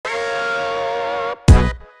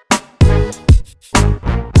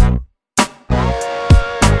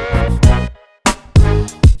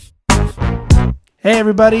Hey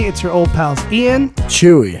everybody, it's your old pals Ian,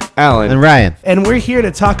 Chewy, Alan, and Ryan. And we're here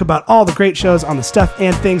to talk about all the great shows on the Stuff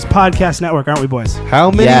and Things Podcast Network, aren't we, boys?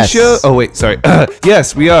 How many shows? Oh, wait, sorry.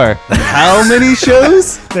 Yes, we are. How many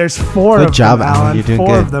shows? There's four Good of job, them, Alan. Alan. You're doing Four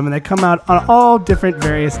good. of them, and they come out on all different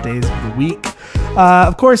various days of the week.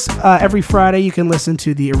 Of course, every Friday you can listen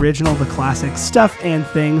to the original, the classic Stuff and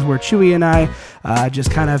Things, where Chewy and I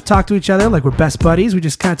just kind of talk to each other like we're best buddies. We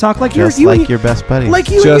just kind of talk like Just you like your best buddies. like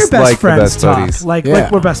you and your Just best like the friends best talk. buddies. Like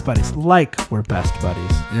we're best buddies. Like we're best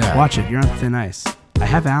buddies. Yeah. Watch it. You're on thin ice. I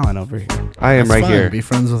have Alan over here. I am right here. Be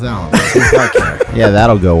friends with Alan. Yeah,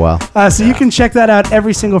 that'll go well. So you can check that out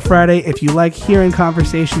every single Friday if you like hearing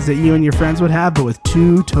conversations that you and your friends would have, but with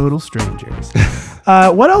two total strangers.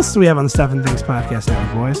 What else do we have on the Stuff and Things Podcast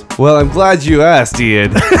Network, boys? Well, I'm glad you asked,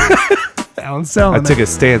 Ian. Alan selling I took a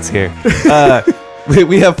stance here.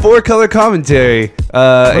 We have four color commentary.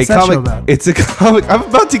 What's that show about? It's a comic. I'm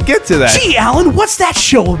about to get to that. Gee, Alan, what's that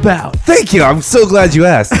show about? Thank you. I'm so glad you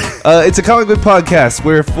asked. It's a comic book podcast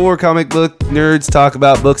where four comic book nerds talk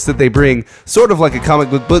about books that they bring, sort of like a comic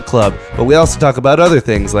book club, but we also talk about other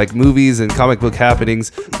things like movies and comic book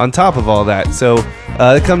happenings on top of all that. So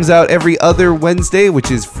it comes out every other Wednesday,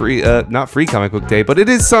 which is free, not free comic book day, but it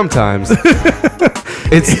is sometimes.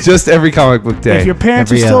 It's just every comic book day. If your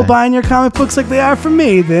parents Every are still other. buying your comic books like they are for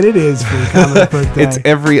me, then it is free comic book day. It's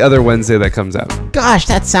every other Wednesday that comes out. Gosh,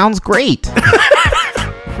 that sounds great.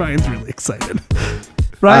 Ryan's really excited.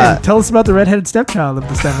 Ryan, tell us about the redheaded stepchild of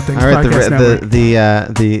the Stuff and Things All right, Podcast Network.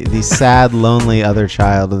 the sad, lonely other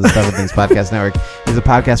child of the Stuff and Things Podcast Network is a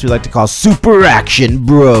podcast we like to call Super Action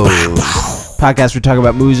Bros. Podcast we talk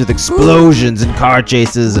about movies with explosions and car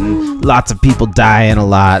chases and lots of people dying a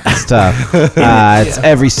lot and stuff. It's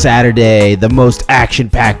every Saturday, the most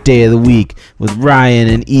action-packed day of the week with Ryan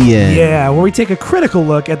and Ian. Yeah, where we take a critical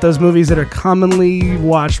look at those movies that are commonly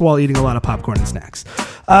watched while eating a lot of popcorn and snacks.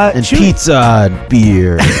 And pizza and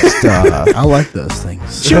beer and stuff. I like those things.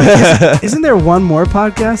 Chewy, isn't there one more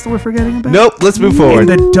podcast that we're forgetting about? Nope, let's move In forward.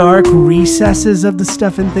 the dark recesses of the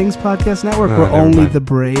Stuff and Things Podcast Network, Oh, where never only mind. the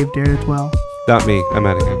brave dare to dwell. Not me. I'm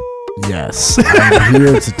out of here. Yes, I'm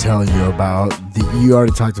here to tell you about you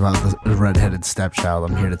already talked about the redheaded stepchild.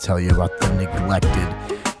 I'm here to tell you about the neglected,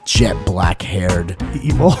 jet black-haired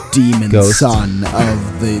Evil. demon Ghost. son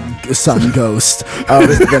of the sun ghost of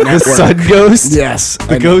the network. The sun ghost? Yes,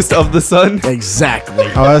 The ghost of the sun? Exactly.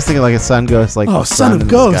 Oh, I was thinking like a sun ghost, like Oh, the son of in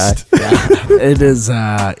the ghost. sky. Yeah.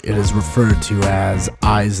 It is referred to as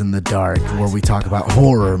Eyes in the Dark, where we talk about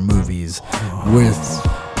horror movies with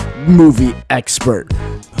movie expert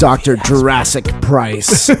Dr. Jurassic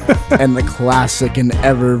Price and the classic and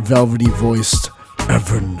ever velvety voiced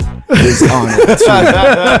Evan is on it too.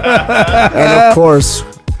 And of course,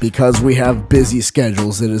 because we have busy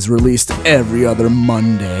schedules, it is released every other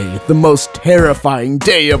Monday, the most terrifying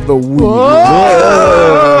day of the week.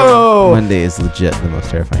 Monday is legit the most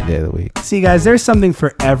terrifying day of the week. See, guys, there's something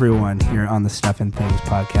for everyone here on the Stuff and Things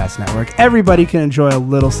Podcast Network. Everybody can enjoy a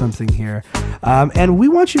little something here. And we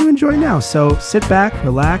want you to enjoy now. So sit back,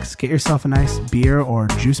 relax, get yourself a nice beer or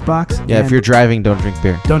juice box. Yeah, and if you're driving, don't drink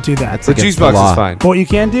beer. don't do that. That's The against juice the box law. is fine. But what you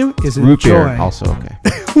can do is Root enjoy. beer, also okay.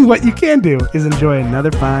 What you can do is enjoy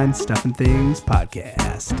another fine Stuff and Things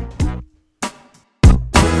podcast.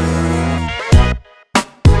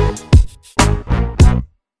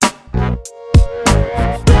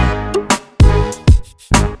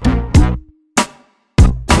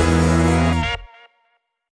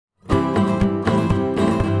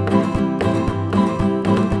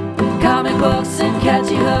 Comic books and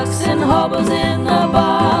catchy hooks and hobos in the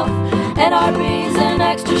buff, and RBs and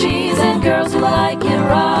extra cheese and girls who like it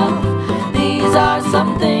rough. These are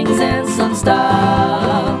some things and some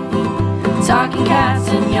stuff. Talking cats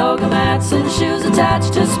and yoga mats and shoes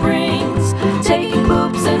attached to springs, taking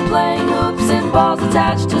poops and playing hoops and balls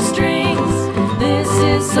attached to strings. This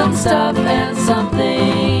is some stuff and some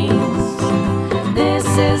things. This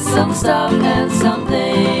is some stuff and some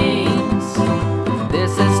things.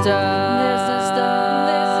 This is stuff. This is stuff.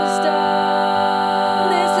 This is stuff.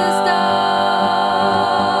 This is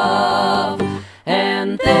stuff.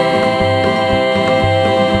 And things.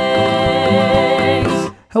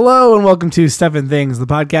 Hello and welcome to Stuff and Things, the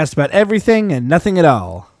podcast about everything and nothing at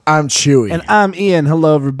all. I'm Chewy. And I'm Ian.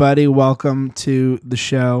 Hello, everybody. Welcome to the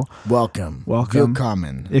show. Welcome. Welcome.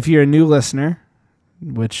 Willkommen. If you're a new listener,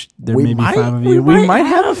 which there may be 5 of you, we we might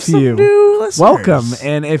have a some few. new listeners. Welcome.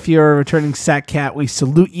 And if you're a returning Sack Cat, we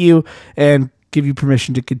salute you and give you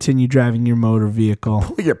permission to continue driving your motor vehicle.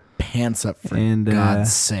 Pull your pants up for And,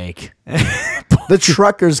 God's sake. The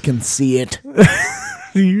truckers can see it.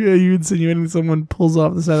 You insinuating someone pulls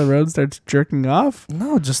off the side of the road and starts jerking off?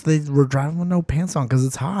 No, just they were driving with no pants on because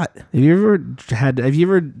it's hot. Have you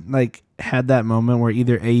ever like had that moment where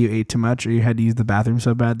either A, you ate too much, or you had to use the bathroom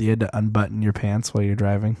so bad that you had to unbutton your pants while you're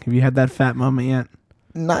driving? Have you had that fat moment yet?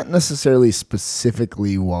 Not necessarily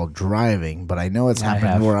specifically while driving, but I know it's I have.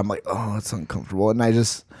 happened where I'm like, oh, it's uncomfortable, and I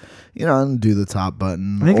just, undo the top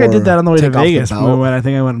button. I think I did that on the way to take off the Vegas. belt. When I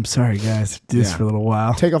think I went, I'm sorry guys, do this Yeah. for a little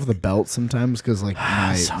while. Take off the belt sometimes because like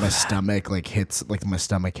my So my stomach like hits like my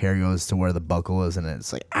stomach hair goes to where the buckle is, and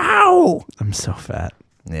it's like, ow. I'm so fat.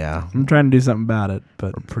 Yeah, I'm trying to do something about it,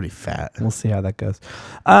 but I'm pretty fat. we'll see how that goes.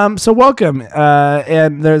 So welcome.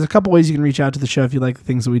 And there's a couple ways you can reach out to the show if you like the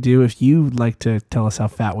things that we do. If you'd like to tell us how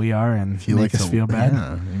fat we are and If you make like us to, feel bad.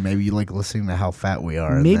 yeah, maybe you like listening to how fat we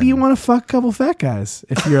are. and Maybe then- you want to fuck a couple fat guys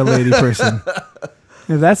if you're a lady person.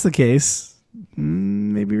 If that's the case,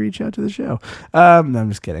 maybe reach out to the show. No, I'm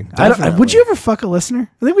just kidding. Definitely. Would you ever fuck a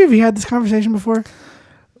listener? I think we've had this conversation before.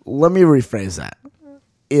 Let me rephrase that.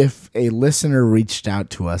 If a listener reached out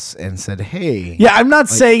to us and said, "Hey, Yeah, I'm not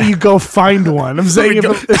saying you go find one. I'm saying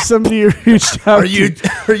if somebody reached out,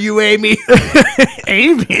 are you Amy?"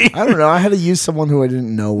 Amy? I don't know. I had to use someone who I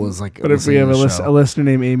didn't know was like. What if we have a, listening to the show. listener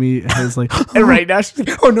named Amy who's like, and right now she's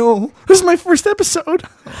like, oh no, this is my first episode.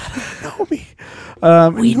 Know me.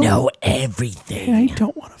 We know everything. I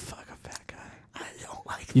don't want to fuck a fat guy. I don't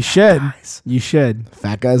like You should. You should.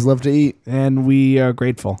 Fat guys love to eat. And we are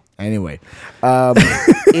grateful. Anyway,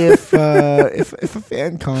 if a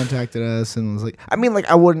fan contacted us and was like, I mean, like,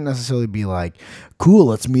 I wouldn't necessarily be like, cool,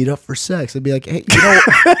 let's meet up for sex. I'd be like, hey,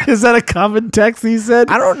 Is that a common text he said?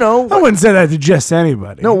 I don't know. I wouldn't say that to just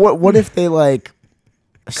anybody. No, what if they like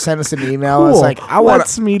sent us an email? Cool. It's like,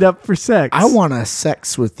 Let's meet up for sex. I want to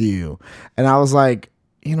sex with you, and I was like,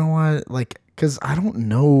 you know what, like, because I don't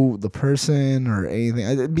know the person or anything.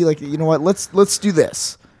 I'd be like, you know what, let's do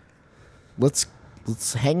this. Let's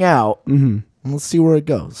hang out and let's see where it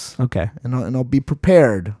goes. Okay. And I'll be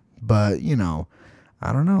prepared. But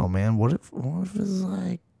I don't know, man. What if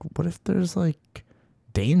there's like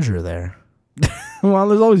danger there? Well,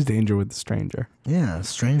 there's always danger with the stranger. Yeah,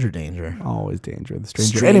 stranger danger. Always danger with the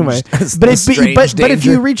stranger. Strange- Anyway, the but strange if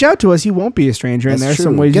danger. you reach out to us, you won't be a stranger, and That's there's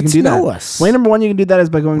some true. ways Get you to can do know that. us. Way number one you can do that is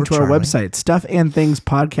by going We're to our charming. website,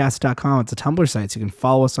 stuffandthingspodcast.com. It's a Tumblr site, so you can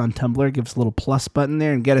follow us on Tumblr. Give us a little plus button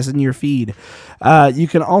there and get us in your feed. You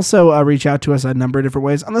can also reach out to us a number of different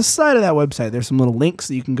ways. On the side of that website, there's some little links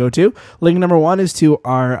that you can go to. Link number one is to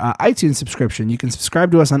our iTunes subscription. You can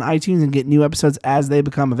subscribe to us on iTunes and get new episodes as they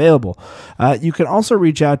become available. You can also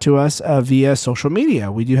reach out to us via social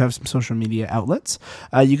media. We do have some social media outlets.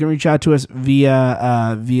 You can reach out to us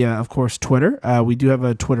via, of course, Twitter. We do have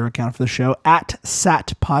a Twitter account for the show at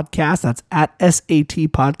SAT Podcast. That's at SAT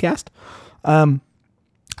Podcast.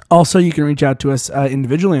 Also, you can reach out to us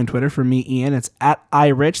individually on Twitter. For me, Ian, it's at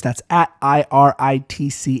iRich. That's at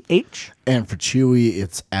IRITCH. And for Chewy,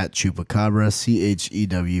 it's at Chupacabra,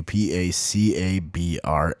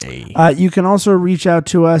 CHEWPACABRA. You can also reach out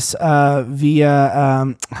to us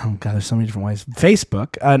via, there's so many different ways.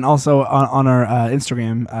 Facebook, and also on our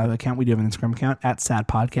Instagram account. We do have an Instagram account at SAT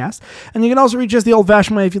Podcast. And you can also reach us the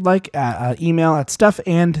old-fashioned way if you'd like. Email at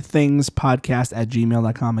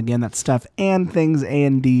stuffandthingspodcast@gmail.com. Again, that's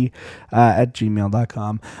stuffandthings at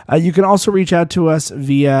gmail.com. You can also reach out to us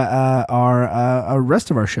via our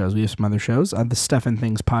rest of our shows. We have some other shows on the Stuff and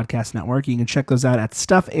Things Podcast Network. You can check those out at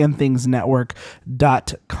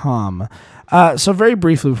stuffandthingsnetwork.com. So very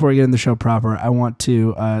briefly, before we get into the show proper, I want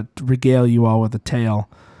to regale you all with a tale.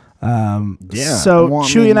 So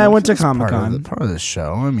Chewy and I went to Comic-Con. Part of the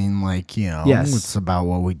show. I mean, like, Yes. it's about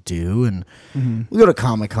what we do, and we go to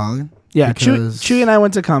Comic-Con. Yeah, because Chewy and I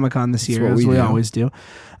went to Comic-Con this year, what as we we do. always do.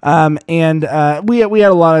 And we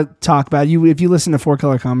had a lot of talk about you. If you listen to Four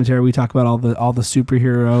Color Commentary, we talk about all the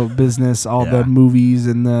superhero business, all the Yeah. movies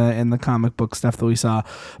and the comic book stuff that we saw.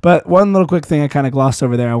 But one little quick thing I kind of glossed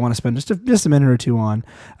over there, I want to spend just a minute or two on,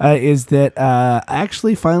 is that I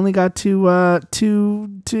actually finally got to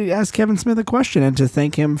ask Kevin Smith a question and to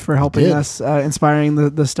thank him for helping did. us, inspiring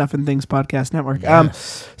the Stuff and Things Podcast Network.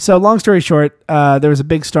 Yes. So long story short, there was a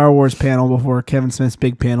big Star Wars panel before Kevin Smith's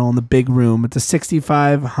big panel in the big room. It's a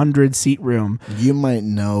 6,500 seat room. You might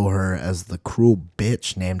know her as the cruel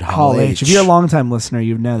bitch named Hall H. If you're a longtime listener,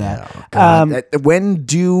 you know that. When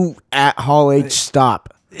do at Hall H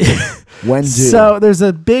stop? When do? So there's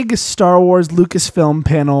a big Star Wars Lucasfilm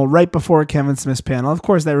panel right before Kevin Smith's panel. Of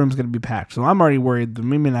course, that room's going to be packed, so I'm already worried that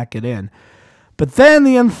we may not get in. But then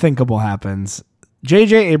the unthinkable happens.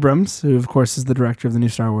 J.J. Abrams, who of course is the director of the new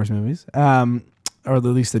Star Wars movies, or at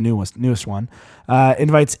least the newest one,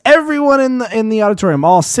 invites everyone in the auditorium,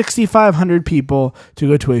 all 6,500 people, to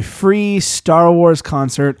go to a free Star Wars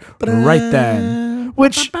concert right then.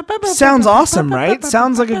 Which sounds awesome, right?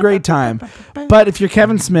 Sounds like a great time. But if you're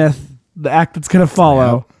Kevin Smith, the act that's going to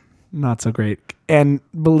follow, not so great. And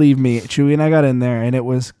believe me, Chewie and I got in there, and it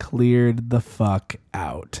was cleared the fuck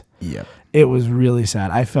out. Yep. It was really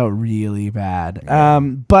sad. I felt really bad.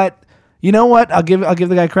 But you know what? I'll give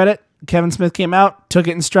the guy credit. Kevin Smith came out, took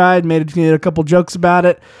it in stride, made a couple jokes about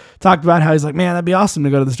it, talked about how he's like, man, that'd be awesome to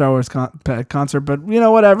go to the Star Wars concert. But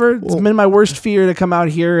whatever. It's been my worst fear to come out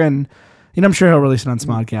here and. I'm sure he'll release it on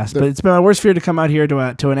Smodcast, but it's been my worst fear to come out here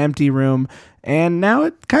to an empty room, and now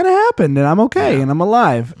it kind of happened, and I'm okay, and I'm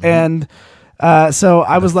alive, and so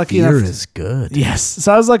I was lucky enough. Fear is good. Yes,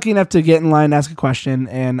 so I was lucky enough to get in line and ask a question,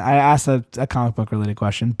 and I asked a comic book related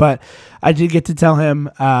question, but I did get to tell him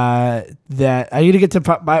that I need to get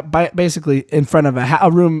to basically in front of a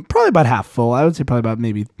room probably about half full. I would say probably about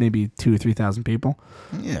maybe 2,000 or 3,000 people.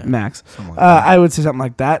 Yeah, max. Like that. I would say something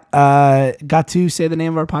like that. Got to say the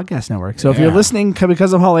name of our podcast network. So if you're listening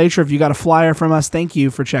because of Hall H, or if you got a flyer from us, thank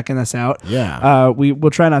you for checking us out. Yeah.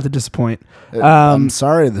 We'll try not to disappoint. I'm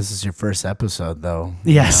sorry this is your first episode, though.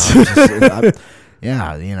 Yes. It's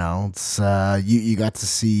you got to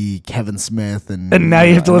see Kevin Smith, and now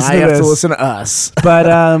you have to listen to this. To listen to us.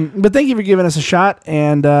 but thank you for giving us a shot,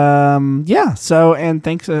 and So and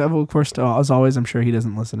thanks, of course, as always. I'm sure he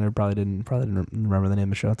doesn't listen or probably didn't remember the name of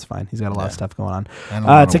the show. It's fine. He's got a lot of stuff going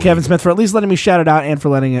on. To Kevin Smith for at least letting me shout it out, and for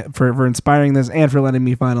letting it for inspiring this, and for letting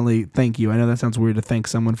me finally thank you. I know that sounds weird to thank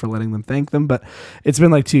someone for letting them thank them, but it's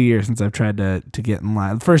been like 2 years since I've tried to get in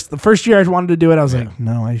line. The first year I wanted to do it, I was like,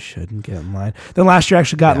 no, I shouldn't get in line. Then last year I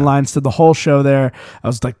actually got in line, stood the whole show there. I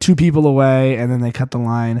was like 2 people away, and then they cut the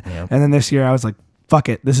line. Yep. And then this year I was like, fuck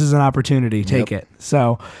it, this is an opportunity, take it.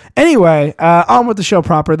 So anyway, on with the show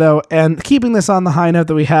proper though, and keeping this on the high note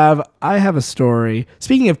that we have, I have a story,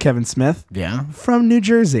 speaking of Kevin Smith, from New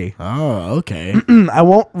Jersey. Oh, okay. I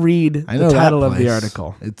won't read the title of the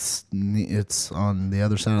article. It's on the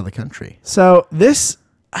other side of the country. So this,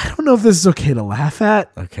 I don't know if this is okay to laugh at.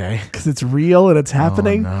 Okay. Because it's real and it's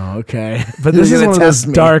happening. Oh, no, okay. But this is one of those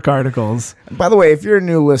dark articles. By the way, if you're a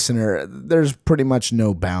new listener, there's pretty much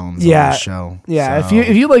no bounds on the show. Yeah, so.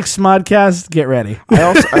 if you like Smodcast, get ready. I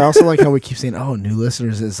also like how we keep saying, new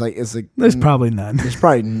listeners. It's like there's probably none. There's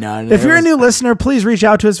probably none. If you're a new listener, please reach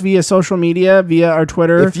out to us via social media, via our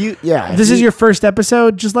Twitter. If this is your first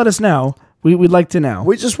episode, just let us know. We'd like to know.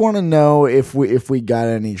 We just want to know if we got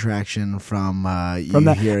any traction from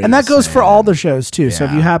that. Hearing and that goes for all the shows too. Yeah. So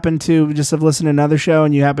if you happen to just have listened to another show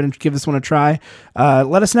and you happen to give this one a try,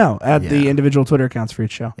 let us know at the individual Twitter accounts for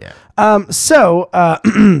each show. Yeah. So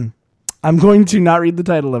I'm going to not read the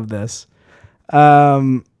title of this.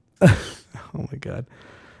 Oh my god.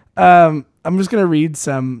 I'm just gonna read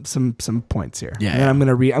some points here. Yeah. And I'm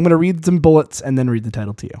gonna read some bullets and then read the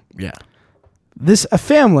title to you. Yeah. A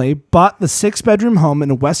family bought the 6-bedroom home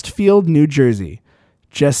in Westfield, New Jersey,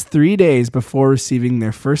 just 3 days before receiving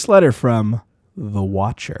their first letter from the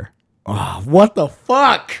Watcher. Oh, what the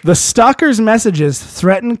fuck? The stalker's messages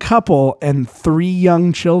threaten couple and 3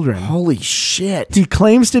 young children. Holy shit. He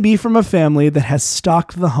claims to be from a family that has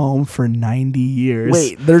stalked the home for 90 years.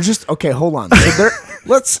 Wait, they're just... Okay, hold on. So they're...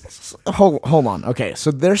 Let's... Hold on. Okay, so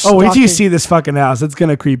they're stalking... Oh, wait till you see this fucking house. It's going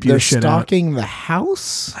to creep you shit out. They're stalking the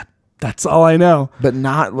house? That's all I know. But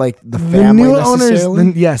not like the family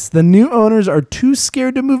necessarily? The new owners are too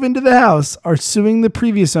scared to move into the house, are suing the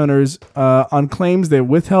previous owners on claims they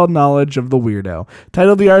withheld knowledge of the weirdo.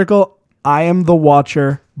 Title of the article, I Am the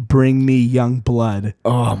Watcher, Bring Me Young Blood.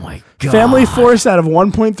 Oh my God. Family forced out of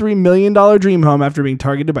 $1.3 million dream home after being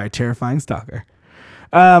targeted by a terrifying stalker.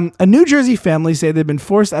 A New Jersey family say they've been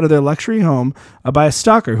forced out of their luxury home by a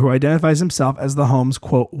stalker who identifies himself as the home's,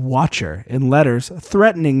 quote, watcher, in letters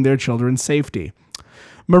threatening their children's safety.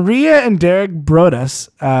 Maria and Derek Broadus,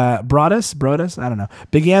 I don't know,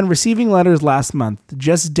 began receiving letters last month,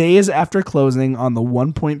 just days after closing on the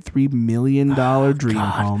 $1.3 million dream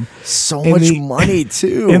home. So much money,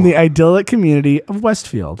 too. In the idyllic community of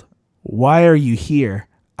Westfield. Why are you here?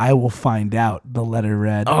 I will find out, the letter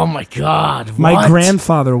read. Oh my God. My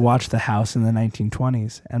grandfather watched the house in the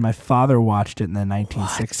 1920s, and my father watched it in the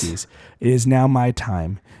 1960s. It is now my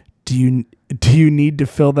time. Do you need to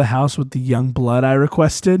fill the house with the young blood I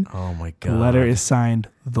requested? Oh my God. The letter is signed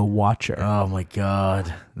The Watcher. Oh my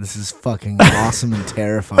God. This is fucking awesome and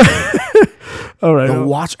terrifying. All right. The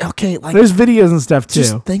Watch. Okay. Like, there's videos and stuff too.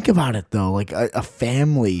 Just think about it though. Like a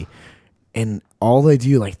family, and all they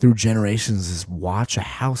do, like through generations, is watch a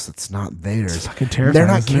house that's not theirs. It's fucking terrifying. They're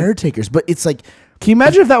not caretakers, but it's like Can you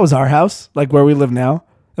imagine if that was our house, like where we live now,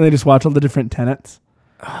 and they just watch all the different tenants?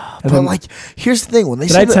 But like, here's the thing: when they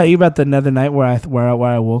Did say I tell you about the other night where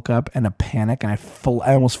I woke up in a panic and I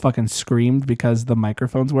almost fucking screamed because the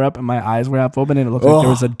microphones were up and my eyes were half open and it looked like there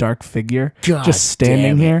was a dark figure just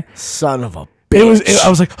standing here. son of a. I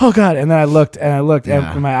was like, oh god, and then I looked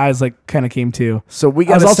Yeah. and my eyes like kind of came to. So we I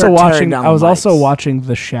got was also watching. Down I was also mics. watching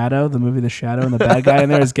The Shadow, the movie The Shadow, and the bad guy in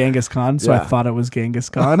there is Genghis Khan. So I Yeah. thought it was Genghis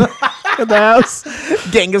Khan in the house.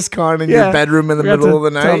 Genghis Khan in Yeah. your bedroom in the Forgot middle to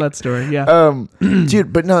of the Tell night. that story. Yeah.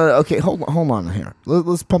 Dude, but no, okay, hold on here.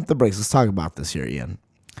 Let's pump the brakes. Let's talk about this here, Ian.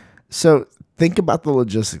 So think about the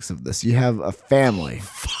logistics of this. You have a family.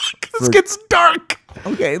 This gets dark.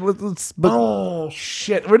 Okay, let's. But Oh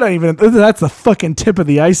shit! We're not even. That's the fucking tip of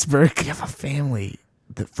the iceberg. you have a family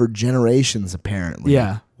that for generations apparently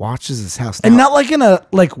Yeah. watches this house. And Now- not like in a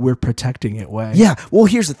like we're protecting it way. yeah. Well,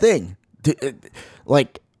 here's the thing.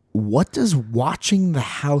 Like, what does watching the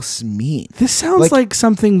house mean? This sounds Like- like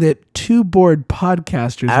something that two bored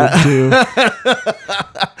podcasters would do.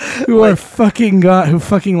 Who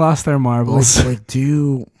fucking lost their marbles. Like,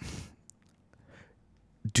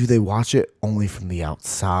 do they watch it only from the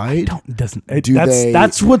outside?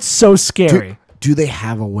 That's what's so scary. Do they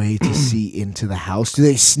have a way to see into the house? Do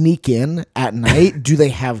they sneak in at night? Do they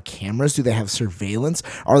have cameras? Do they have surveillance?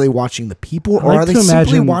 Are they watching the people, or like are they to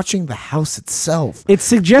simply imagine- watching the house itself? It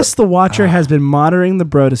suggests the Watcher has been monitoring the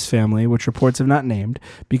Brodus family, which reports have not named,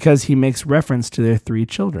 because he makes reference to their 3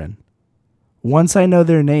 children. Once I know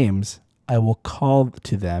their names, I will call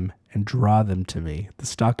to them and draw them to me, the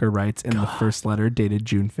stalker writes in the first letter dated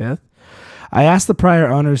June 5th. I asked the prior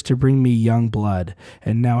owners to bring me young blood,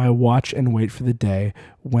 and now I watch and wait for the day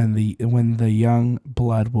when the young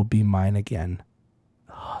blood will be mine again.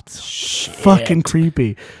 Oh, it's so fucking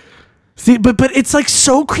creepy. See, but it's like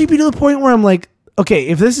so creepy to the point where I'm like, okay,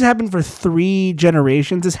 if this has happened for 3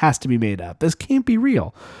 generations, this has to be made up. This can't be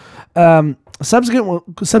real.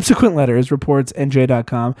 Subsequent letters, reports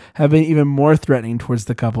NJ.com, have been even more threatening towards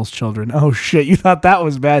the couple's children. Oh shit, you thought that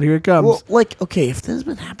was bad? Here it comes. Well, like, okay, if this has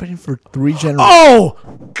been happening for 3 generations. Oh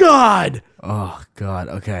God! Oh, God,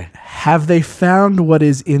 okay. Have they found what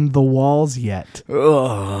is in the walls yet?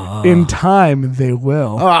 In time, they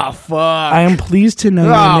will. Oh, fuck. I am pleased to know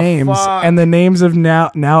Oh, your names fuck. and the names of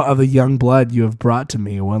now of the young blood you have brought to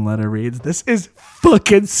me. One letter reads, "This is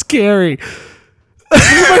fucking scary."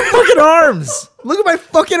 fucking arms. Look at my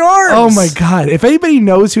fucking arms. Oh my God. If anybody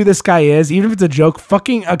knows who this guy is, even if it's a joke,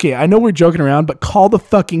 okay, I know we're joking around, but call the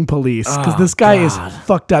fucking police because this guy is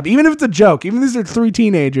fucked up. Even if it's a joke, even if these are 3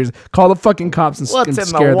 teenagers, call the fucking cops and, What's and in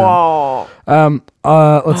scare the wall? them.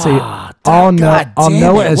 Let's see. I'll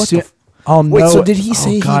know as soon. I'll know. Wait, so did he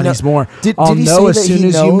say he God, know- he's more. Did I'll he know say as that soon he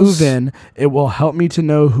as you knows? move in. It will help me to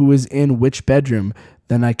know who is in which bedroom.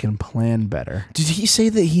 Then I can plan better. Did he say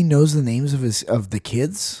that he knows the names of the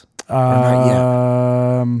kids? not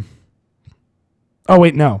yet? Oh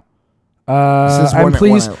wait, no. says I'm one-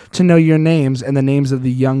 pleased one- to know your names and the names of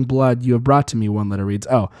the young blood you have brought to me. One letter reads,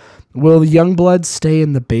 "Oh, will the young blood stay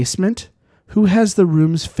in the basement? Who has the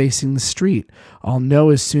rooms facing the street? I'll know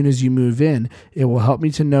as soon as you move in. It will help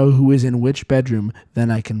me to know who is in which bedroom.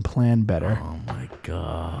 Then I can plan better." Oh my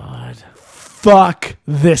God. Fuck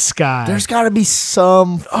this guy. There's got to be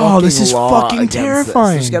some fucking this is law fucking against this.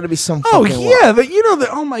 terrifying. There's got to be some Oh fucking law. yeah, but you know that.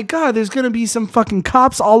 Oh my God, there's gonna be some fucking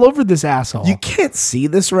cops all over this asshole. You can't see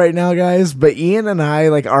this right now, guys, but Ian and I,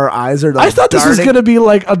 like, our eyes are like I thought this was darting- gonna be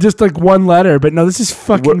like just like one letter, but no, this is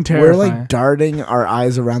fucking we're terrifying. like darting our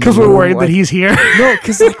eyes around Because the we're room, worried like, that he's here. No,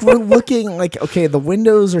 because like we're looking like, okay, the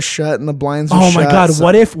windows are shut and the blinds are Oh shut. my God, so-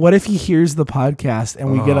 what if he hears the podcast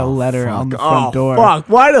and we get a letter on the front door? Fuck,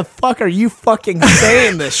 why the fuck are you fucking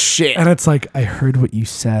saying this shit? And it's like, I heard what you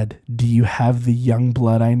said. Do you have the young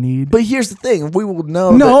blood I need? But here's the thing, we will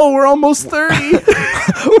know no, we're almost 30.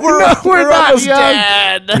 we're not almost young.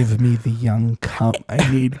 dead. Give me the young cum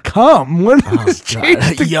I need. Cum. When was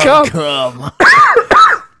changed to Young cum?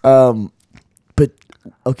 cum. But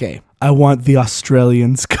okay. I want the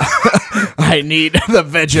Australians cum. I need the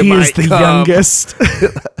Vegemite He is the cum. youngest.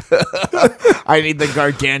 I need the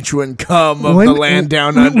gargantuan cum of the land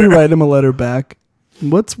down we under. write him a letter back.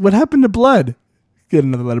 What happened to blood? Get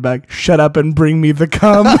another letter back. Shut up and bring me the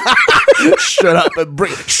cum. Shut up and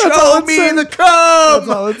bring. all Show it me says. the cum. That's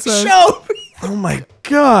all it says. Show me. Oh my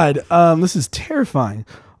God. This is terrifying.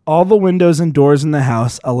 All the windows and doors in the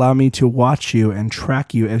house allow me to watch you and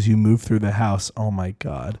track you as you move through the house. Oh my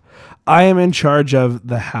God. I am in charge of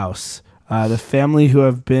the house. The family who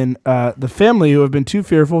have been too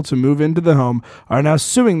fearful to move into the home are now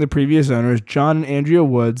suing the previous owners, John and Andrea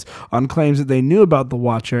Woods, on claims that they knew about the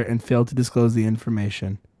Watcher and failed to disclose the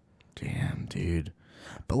information. Damn, dude.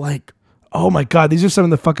 But like, Oh my God, these are some of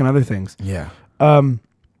the fucking other things. yeah.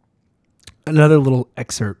 Another little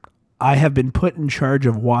excerpt. I have been put in charge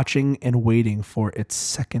of watching and waiting for its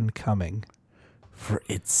second coming. For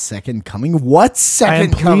its second coming? What I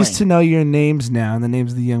second am coming? pleased to know your names now and the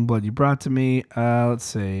names of the young blood you brought to me. Let's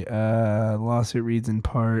see. Lawsuit reads in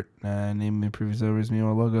part, name the previous owners.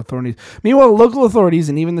 Meanwhile, local authorities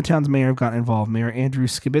and even the town's mayor have gotten involved. Mayor Andrew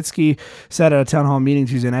Skibitsky said at a town hall meeting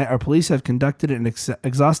Tuesday night, our police have conducted an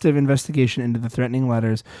exhaustive investigation into the threatening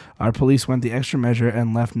letters. Our police went the extra measure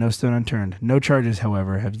and left no stone unturned. No charges,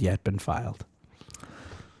 however, have yet been filed.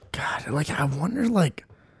 God, like, I wonder, like,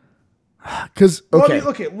 because, okay.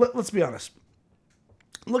 Let's be honest.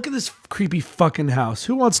 Look at this creepy fucking house.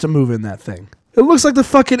 Who wants to move in that thing? It looks like the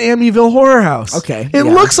fucking Amityville Horror House. Okay, It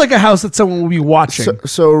yeah. looks like a house that someone will be watching.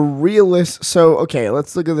 So okay,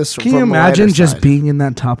 let's look at this. Can you imagine just being in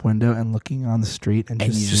that top window and looking on the street and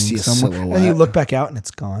And just you just seeing see a someone, and you silhouette. look back out and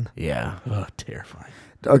it's gone? Yeah. Oh, terrifying.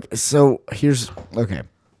 Okay, so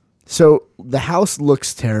So the house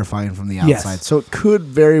looks terrifying from the outside. Yes. So it could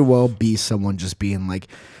very well be someone just being like,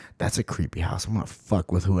 "That's a creepy house. I'm gonna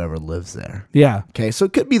fuck with whoever lives there." Yeah. Okay, so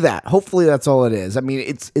it could be that. Hopefully that's all it is. I mean,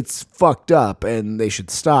 it's fucked up and they should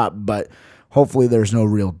stop, but hopefully there's no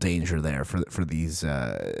real danger there for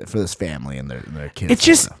this family and their kids. It's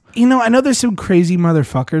just, I know there's some crazy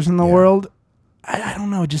motherfuckers in the world. I don't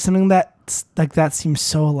know, just something that's like that seems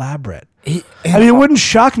so elaborate. I mean, it wouldn't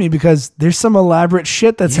shock me because there's some elaborate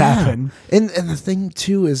shit that's happened. And the thing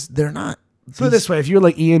too is they're not. So this way, if you're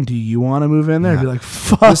like, Ian, do you want to move in there? I'd be like,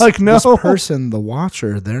 fuck, no. This person, the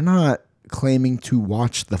watcher, they're not claiming to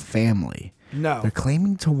watch the family. No. They're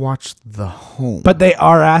claiming to watch the home. But they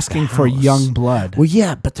are asking for house. young blood. Well,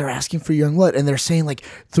 yeah, but they're asking for young blood, and they're saying like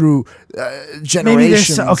through there's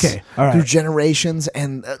generations. okay, all right. Through generations,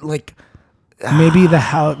 and Maybe the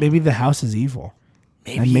house is evil.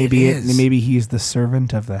 And it is. maybe he's the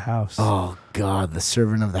servant of the house. Oh God, the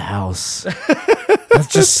servant of the house. That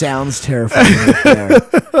just sounds terrifying right there.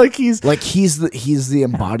 Like he's the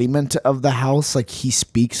embodiment of the house. Like he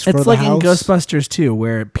speaks for the it's like house. in Ghostbusters 2,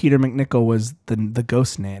 where Peter McNichol was the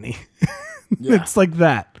ghost nanny. It's like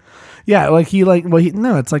that. Yeah, like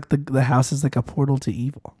it's like the house is like a portal to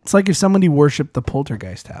evil. It's like if somebody worshipped the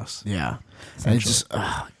poltergeist house. Yeah, and it's just,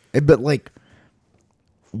 but like,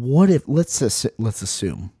 what if let's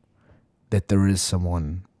assume that there is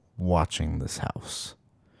someone watching this house.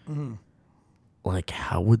 Mm-hmm. Like,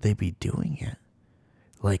 how would they be doing it?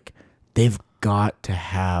 Like, they've got to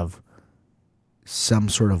have some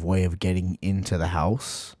sort of way of getting into the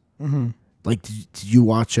house. Mm-hmm. Like, did you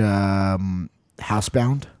watch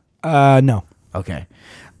Housebound? No. Okay.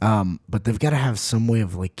 But they've got to have some way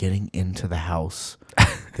of like getting into the house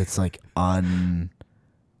that's like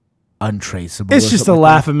untraceable. It's or just a something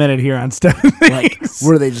laugh a minute here on stuff. like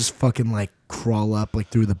where they just fucking like crawl up like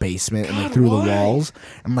through the basement and like through the walls,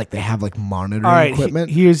 and like they have like monitoring All right, equipment.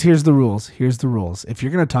 here's the rules. Here's the rules. If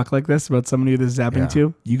you're gonna talk like this about somebody this is happening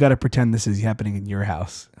to, you got to pretend this is happening in your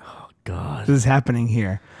house. God. This is happening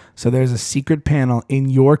here. So there's a secret panel in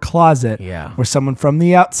your closet where someone from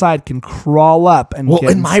the outside can crawl up and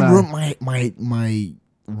get in my inside. room, my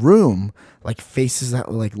room like faces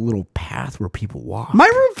that like little path where people walk. My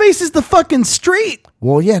room faces the fucking street.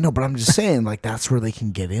 Well, yeah, no, but I'm just saying like that's where they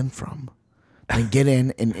can get in from. They get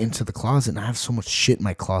in and into the closet, and I have so much shit in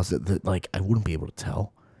my closet that like I wouldn't be able to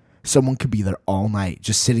tell. Someone could be there all night,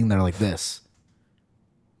 just sitting there like this.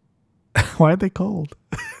 Why are they cold?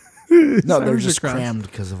 No, they're Arms just are crossed. crammed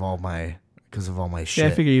because of all my shit. Yeah,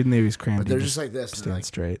 I figure even though he's crammed, But they're he'd just like this, stand like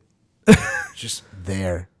straight. just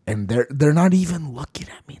there, and they're not even looking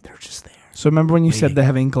at me. They're just there. So remember when you said that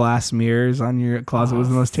having glass mirrors on your closet was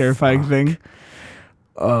the most terrifying thing?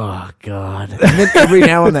 Oh God! And then every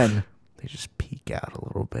now and then they just peek out a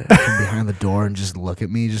little bit from behind the door and just look at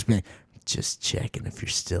me, just being, just checking if you're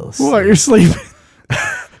still asleep. What? You're sleeping?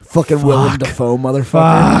 Fucking Willem Dafoe, motherfucker.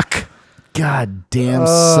 Fuck. God damn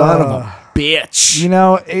son of a bitch. You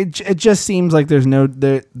know, it just seems like there's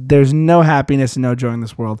no happiness and no joy in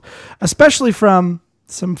this world, especially from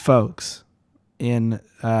some folks in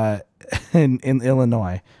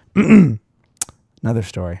Illinois. Another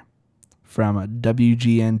story from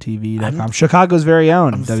WGNTV.com, Chicago's very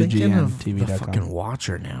own I'm thinking of the WGNTV.com. fucking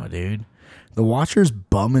Watcher now, dude. The Watcher's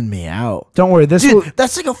bumming me out. Don't worry, this will. Dude,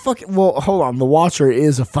 that's like a fucking. Well, hold on. The Watcher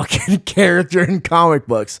is a fucking character in comic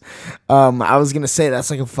books. I was gonna say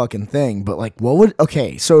that's like a fucking thing, but like, what would?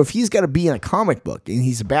 Okay, so if he's got to be in a comic book and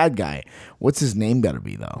he's a bad guy, what's his name got to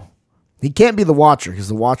be though? He can't be the Watcher because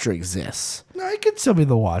the Watcher exists. No, could still be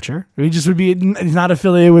the Watcher. He just would be. He's not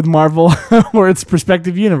affiliated with Marvel or its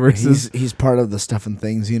respective universes. He's part of the Stuff and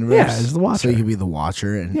Things universe. Yeah, he's the Watcher. So he could be the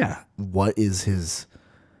Watcher. And Yeah. what is his?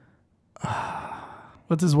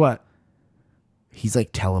 What's his what? He's like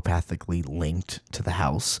telepathically linked to the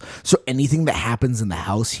house. So anything that happens in the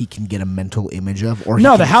house, he can get a mental image of. Or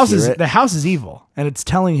No, he the can house hear is it. the house is evil, and it's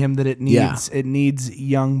telling him that it needs Yeah. it needs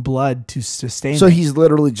young blood to sustain. So it. he's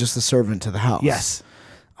literally just a servant to the house. Yes.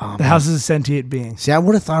 The house is a sentient being. See, I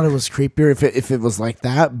would have thought it was creepier if it was like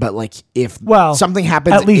that, but like if Well, something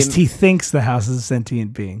happens, At least in- he thinks the house is a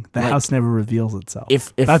sentient being. The house never reveals itself.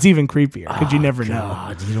 If- That's even creepier because you never know.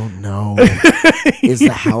 God, you don't know. Is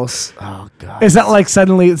the house? Oh God, It's not like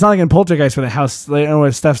suddenly. It's not like in Poltergeist where the house, like,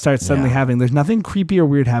 where stuff starts suddenly happening. There's nothing creepy or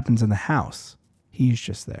weird happens in the house. He's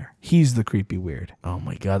just there. He's the creepy weird. oh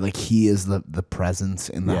my God, like he is the presence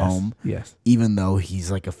in the home, Yes. even though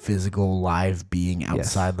he's like a physical live being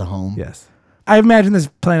outside the home. Yes. I imagine this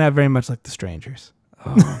playing out very much like The Strangers.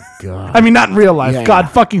 Oh God. I mean, not in real life. Yeah, God yeah.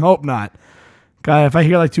 fucking hope not. God, if I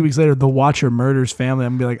hear like 2 weeks later the Watcher murders family,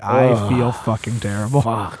 I'm gonna be like, I feel fucking terrible.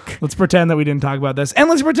 Fuck. Let's pretend that we didn't talk about this, and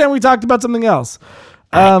let's pretend we talked about something else.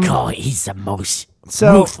 He's the most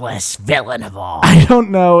So ruthless villain of all. I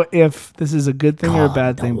don't know if this is a good thing or a Call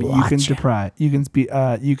bad the thing, but you can Watcher.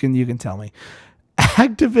 you can tell me.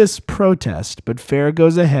 Activists protest, but fair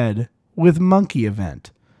goes ahead with monkey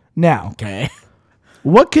event. Now, Okay.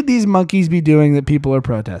 what could these monkeys be doing that people are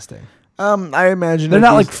protesting? I imagine They're it'd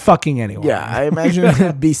not be- like fucking anyone. Yeah, I imagine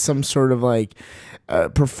it'd be some sort of like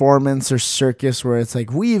performance or circus where it's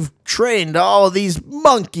like we've trained all of these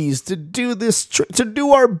monkeys to do this to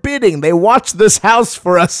do our bidding. They watch this house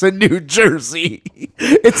for us in New Jersey.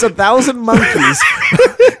 It's 1,000 monkeys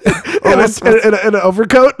in an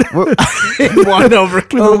overcoat in one over.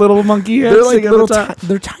 with a little monkey head. They're like sitting on little, the top.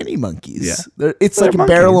 they're tiny monkeys. Yeah. It's They're like a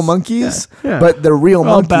barrel of monkeys. monkeys, Yeah. but they're real all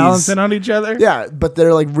monkeys. balancing on each other. Yeah, but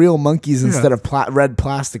they're like real monkeys instead of red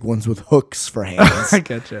plastic ones with hooks for hands. I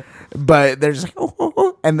gotcha. But they're just like, oh, oh,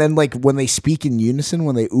 oh. And then like when they speak in unison,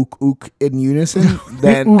 when they ook in unison,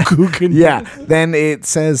 then Ook, ook in yeah, then it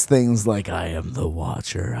says things like, "I am the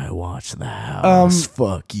Watcher. I watch the house.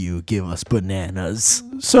 Fuck you. Give us bananas."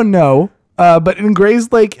 So no, but in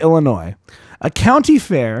Grayslake, Illinois, a county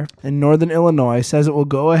fair in northern Illinois says it will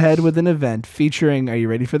go ahead with an event featuring, are you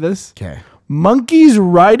ready for this? Okay. Monkeys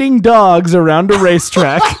riding dogs around a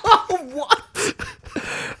racetrack.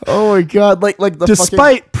 Oh my God! Like the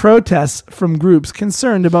Despite protests from groups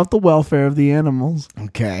concerned about the welfare of the animals.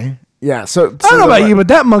 Okay. Yeah. So I don't know about you, but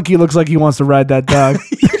that monkey looks like he wants to ride that dog.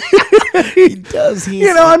 he does. He's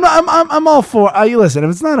You know, I'm all for. You listen, if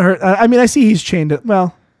it's not a hurt. I mean, I see he's chained.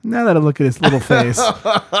 Well, now that I look at his little face,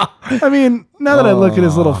 I mean, now that I look at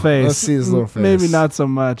his little face, let's see his little face. Maybe not so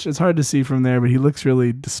much. It's hard to see from there, but he looks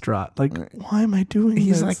really distraught. Like, why am I doing this?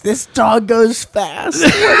 He's like, this dog goes fast.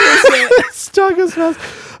 This dog is fast.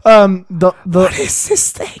 What is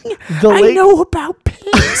this thing? The I lake- know about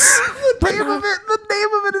pigs. the name of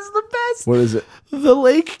it is the best. What is it? The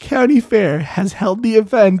Lake County Fair has held the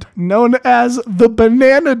event known as the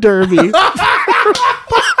Banana Derby for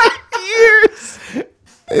 5 years.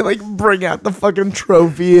 They like bring out the fucking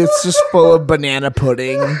trophy. It's just full of banana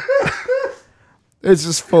pudding. It's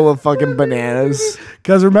just full of fucking bananas.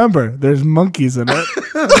 Because remember, there's monkeys in it.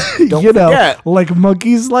 Don't you know, forget. like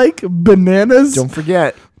monkeys like bananas. Don't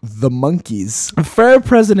forget the monkeys. Fair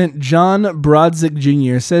President John Brodzik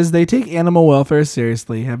Jr. says they take animal welfare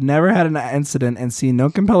seriously, have never had an incident, and see no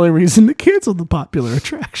compelling reason to cancel the popular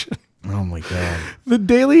attraction. Oh my God. The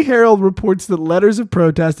Daily Herald reports that letters of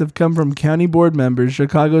protest have come from county board members,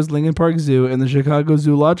 Chicago's Lincoln Park Zoo, and the Chicago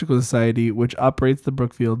Zoological Society, which operates the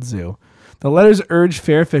Brookfield Zoo. The letters urge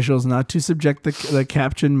fair officials not to subject the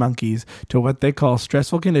captured monkeys to what they call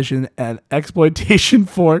stressful conditions and exploitation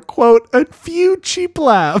for, quote, a few cheap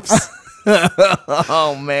laughs.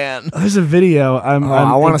 Oh man. There's a video. I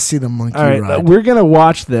want to see the monkey All right, ride. we're going to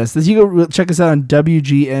watch this. You go check us out on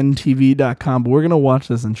WGNTV.com, but we're going to watch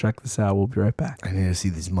this and check this out. We'll be right back. I need to see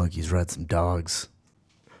these monkeys ride some dogs.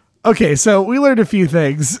 Okay, so we learned a few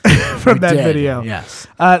things from that did, video. yes.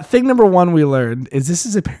 Thing number one we learned is this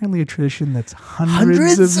is apparently a tradition that's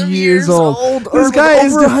hundreds of years old. or This guy like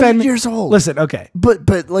is over 100 defending. years old. Listen, okay. But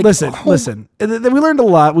like Listen. oh, We learned a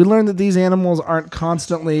lot. We learned that these animals aren't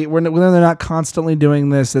constantly. We learned they're not constantly doing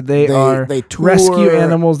this. That they are they tour. rescue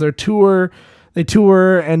animals. They tour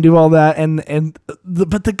and do all that.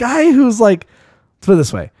 But the guy who's like, let's put it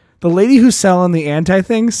this way: The lady who's selling the anti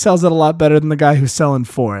thing sells it a lot better than the guy who's selling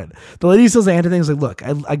for it. The lady who sells the anti thing is like, look,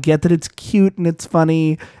 I get that it's cute and it's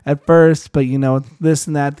funny at first, but this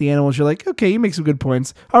and that, the animals, you're like, okay, you make some good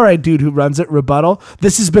points. All right, dude who runs it, rebuttal.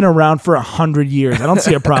 This has been around for 100 years. I don't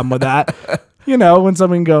see a problem with that. When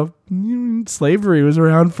someone go, slavery was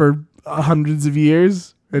around for hundreds of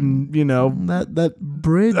years. And that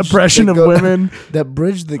bridge, oppression of women, that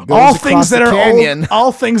bridge that goes all across things that the are canyon. old,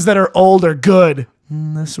 all things that are old are good.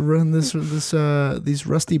 These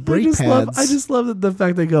rusty brake I pads. just love that the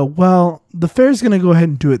fact they go, well, the fair's going to go ahead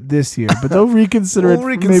and do it this year, but they'll reconsider We'll it,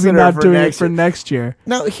 reconsider maybe it not for doing it next for year. next year.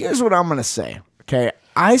 Now, here's what I'm gonna say. Okay,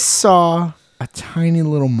 I saw a tiny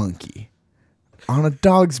little monkey on a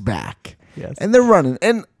dog's back, Yes. and they're running.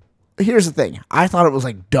 And here's the thing: I thought it was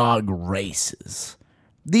like dog races.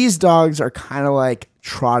 These dogs are kind of like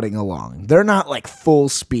trotting along. They're not like full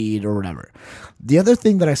speed or whatever. The other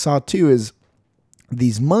thing that I saw too is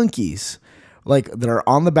these monkeys, like that are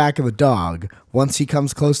on the back of the dog, once he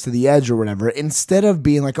comes close to the edge or whatever, instead of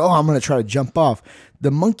being like, oh, I'm going to try to jump off,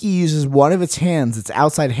 the monkey uses one of its hands, its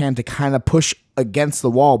outside hand, to kind of push against the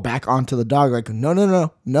wall back onto the dog. Like,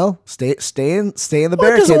 no, stay in the Well, it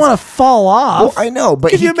barricades. doesn't want to fall off. Well, I know,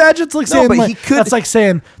 but Can you imagine? It's like saying, but like, he could. that's like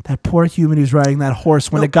saying that poor human who's riding that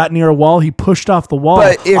horse. When it got near a wall, he pushed off the wall.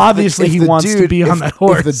 But if Obviously, if he the wants to dude- be on if- that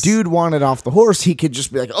horse. If the dude wanted off the horse, he could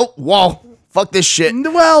just be like, oh, wall. Fuck this shit.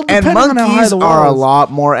 Well, and depending on how high monkeys the wall are a is.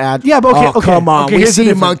 lot more Yeah, but okay, oh, come on. Okay, We here's the see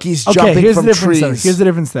difference. monkeys Okay, jumping here's from the difference, trees. Though. Here's the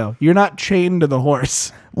difference, though. You're not chained to the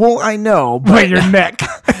horse Well, I know, by but your neck.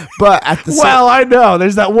 but at the Well, I know.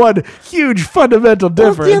 There's that one huge fundamental same,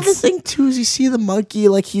 well, difference. the other thing too is you see the monkey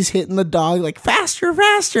like he's hitting the dog like faster. I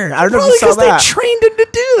don't know Probably if you saw because they that. trained him to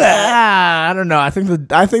do that. I don't know. I think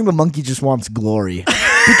the monkey just wants glory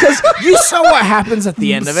because you saw what happens at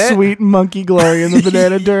the end of it. Sweet monkey glory in the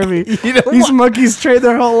banana derby. You know These what? monkeys train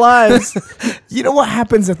their whole lives. You know what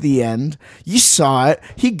happens at the end? You saw it.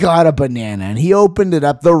 He got a banana and he opened it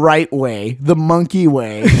up the right way, the monkey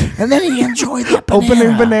way, and then he enjoyed that banana.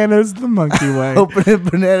 Opening bananas the monkey way. Opening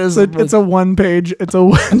bananas. It's a one page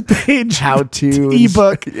how to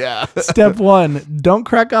ebook. Yeah. Step 1: don't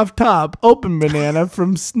crack off top. Open banana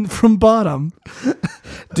from bottom.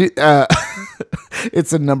 Dude,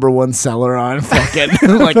 it's a #1 seller on fucking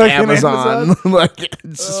like Fucking Amazon. like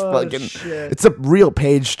it's just Oh, fucking. shit. It's a real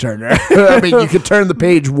page turner. I mean, you could turn the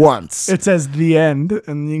page once. It says the end,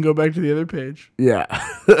 and you can go back to the other page. Yeah.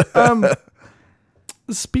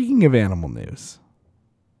 Speaking of animal news,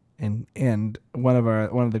 and one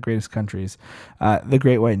of the greatest countries, the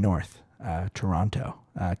Great White North, Toronto,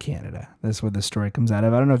 Canada. That's where this story comes out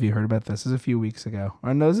of. I don't know if you heard about this. This is a few weeks ago.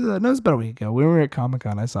 Or no, it was about a week ago. We were at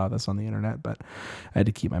Comic-Con. I saw this on the internet, but I had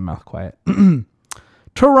to keep my mouth quiet.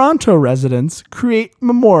 Toronto residents create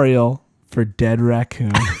memorial for dead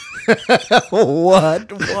raccoon.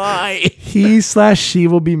 What? Why? He/she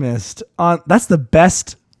will be missed. That's the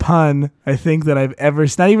best pun I think that I've ever.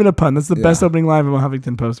 It's not even a pun. That's the best opening line of a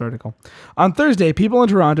Huffington Post article. On Thursday, people in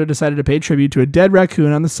Toronto decided to pay tribute to a dead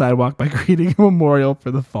raccoon on the sidewalk by creating a memorial for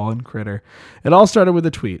the fallen critter. It all started with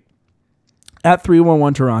a tweet. At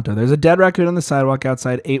 311 Toronto, there's a dead raccoon on the sidewalk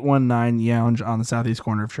outside 819 Younge on the southeast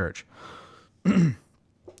corner of Church.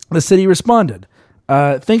 The city responded,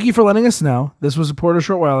 thank you for letting us know. This was reported a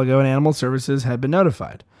short while ago and Animal Services had been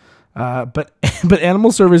notified. But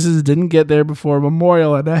Animal Services didn't get there before a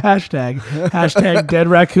memorial and a hashtag Dead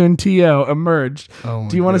Raccoon TO emerged. Oh my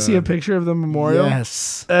Do you want to see a God. picture of the memorial?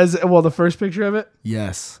 Yes. The first picture of it?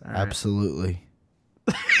 Yes. Absolutely.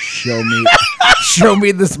 Show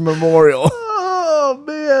me this memorial. Oh,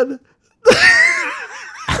 man.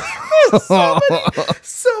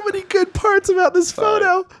 So many good parts about this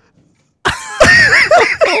photo.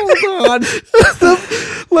 Hold on.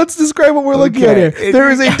 Let's describe what we're looking at Okay. here. There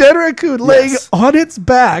is a dead raccoon laying on its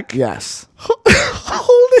back, Yes.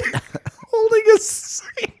 holding a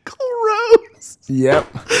single rose. Yep.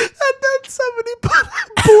 And then somebody put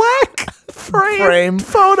a black Frame.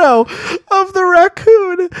 photo of the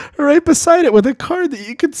raccoon right beside it with a card that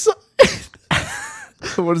you can sign.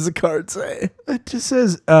 What does the card say? It just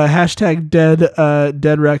says hashtag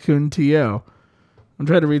dead raccoon TO. I'm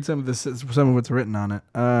trying to read some of what's written on it.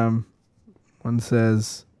 One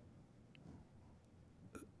says,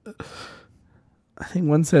 I think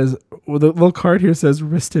one says, well, the little card here says,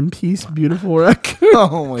 "Rest in peace, beautiful raccoon."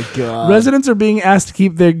 Oh my God. Residents are being asked to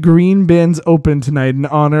keep their green bins open tonight in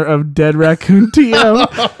honor of dead raccoon TO.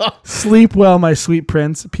 Sleep well, my sweet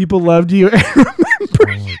prince. People loved you and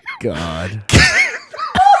remember you. God.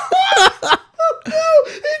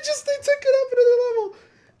 They took it up another level.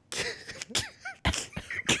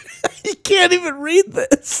 You can't even read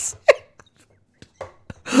this.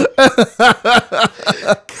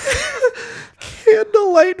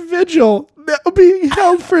 Candlelight vigil now being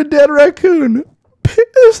held for a dead raccoon.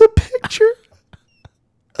 There's a picture.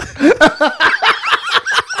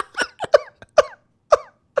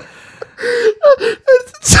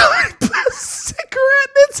 Somebody put a cigarette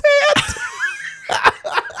in its hand.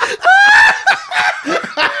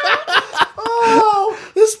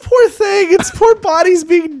 Oh, this poor thing. Its poor body's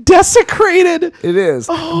being desecrated. It is.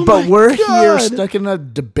 Oh but my we're here God. stuck in a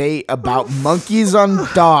debate about monkeys on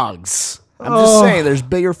dogs. I'm just saying, there's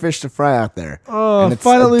bigger fish to fry out there. And it's a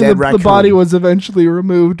Finally, dead the raccoon. body was eventually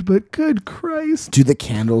removed, but good Christ. Do the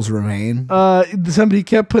candles remain? Somebody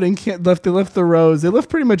kept putting they left the rose. They left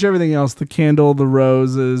pretty much everything else. The candle, the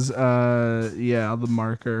roses, the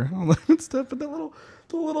marker, all that good stuff. But the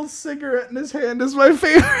little cigarette in his hand is my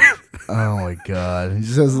favorite. Oh my God. He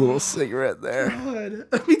just has a little cigarette there. God.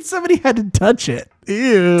 I mean, somebody had to touch it.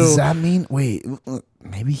 Ew. Does that mean, wait,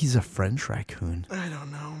 maybe he's a French raccoon? I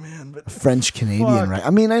don't know, man. But French Canadian, Fuck. right? I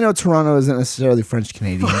mean, I know Toronto isn't necessarily French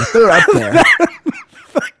Canadian, but they're up there.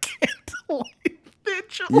 the candlelight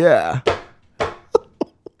vigil. Yeah.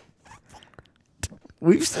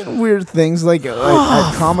 We've seen weird things like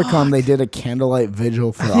at Comic-Con they did a candlelight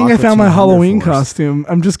vigil for I think I found my Halloween costume.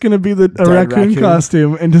 I'm just gonna be a raccoon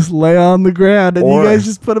costume and just lay on the ground, and Or- you guys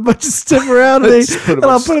just put a bunch of stuff around me, Just put a and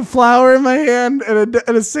I'll bunch- put a flower in my hand and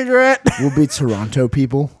a cigarette. We'll be Toronto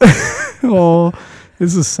people. Oh,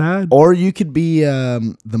 this is sad. Or you could be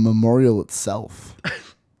the memorial itself.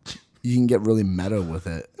 You can get really meta with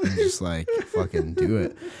it and just like fucking do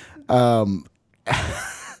it.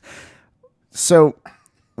 So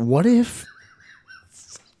what if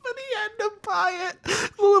But he had to buy it,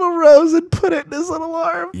 the little rose, and put it in his little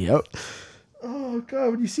arm. Yep. Oh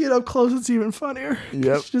God, when you see it up close, it's even funnier.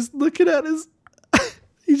 Yep. Just looking at his,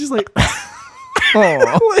 he's just like,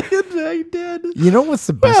 Oh. laying back dead. You know what's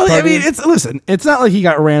the best Well, part? I mean, it's not like he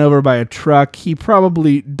got ran over by a truck. He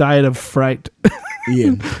probably died of fright.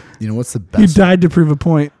 Ian, you know what's the He best? died to prove a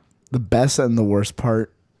point. The best and the worst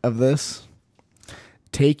part of this?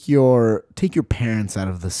 Take your parents out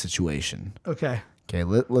of the situation. Okay. Okay,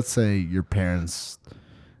 let's say your parents,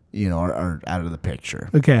 are out of the picture.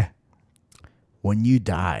 Okay. When you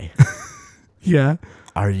die, Yeah.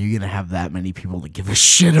 are you gonna have that many people to give a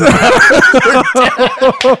shit about?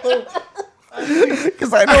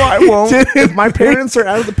 Because I know I won't. If my parents are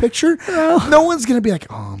out of the picture, no one's gonna be like,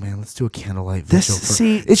 "Oh man, let's do a candlelight vigil."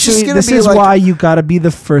 It's just gonna this be is like, why you got to be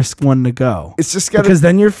the first one to go. it's just gotta Because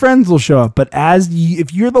then your friends will show up. But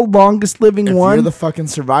if you're the longest living if one, you're the fucking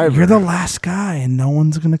survivor. you're the last guy, and no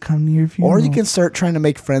one's gonna come to your funeral. Or you can start trying to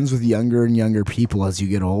make friends with younger and younger people as you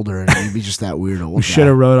get older, and maybe just that weird old. We guy. should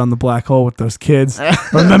have rode on the black hole with those kids.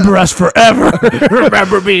 Remember us forever.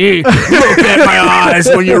 Remember me. Look at my eyes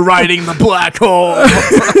when you're riding the black hole.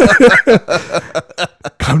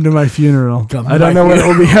 Come to my funeral. Come to I don't my know when it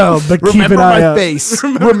will be held, but keep Remember an eye my out. face.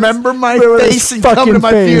 Remember my Remember face his and come fucking to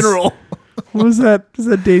my face. funeral. What was that? Was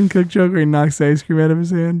that Dane Cook joke where he knocks the ice cream out of his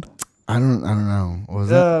hand? I don't know. What was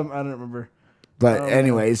that? I don't remember. But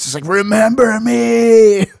anyway, it's just like, remember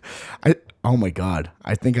me. Oh my God.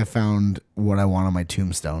 I think I found what I want on my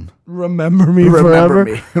tombstone. Remember me forever. Remember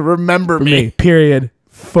me. Remember For me. me. Period.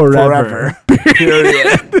 Forever.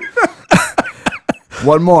 Period.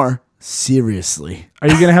 One more. Seriously. Are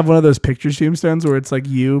you gonna have one of those picture tombstones where it's like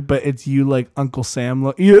you, but it's you like Uncle Sam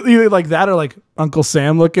look, either like that or like Uncle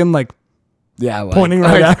Sam looking like Yeah. Like, pointing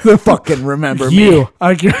right like, at them. fucking remember you.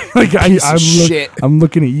 me. Piece of shit. I'm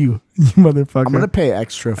looking at you, you motherfucker. I'm going to pay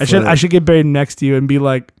extra for I should get buried next to you and be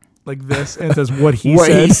like this, and it says what he what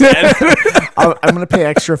said. he said. I'm going to pay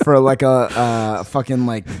extra for like a fucking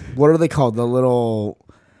like, what are they called? The little,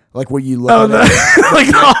 like where you look at it. like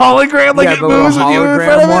a hologram, like Yeah, it the little moves with you in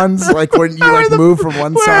front of hologram it. ones, like when you like move from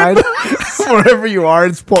one side, wherever you are,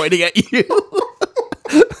 it's pointing at you.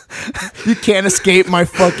 You can't escape my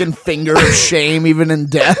fucking finger of shame, even in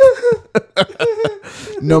death.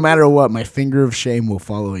 No matter what, my finger of shame will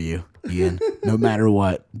follow you, Ian. No matter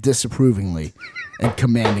what, disapprovingly and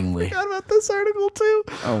commandingly. I forgot about this article too.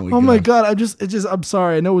 Oh my god! I'm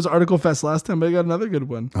sorry. I know it was Article Fest last time, but I got another good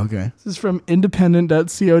one. Okay. This is from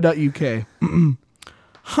independent.co.uk.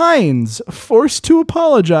 Heinz forced to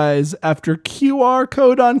apologize after QR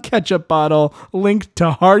code on ketchup bottle linked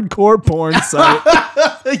to hardcore porn site.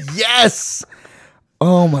 Yes.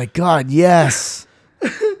 Oh my God. Yes.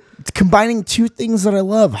 combining two things that I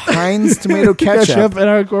love: Heinz tomato ketchup and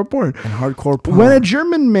hardcore porn. and hardcore porn. When a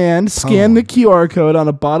German man scanned the QR code on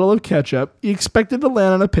a bottle of ketchup, he expected to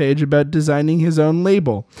land on a page about designing his own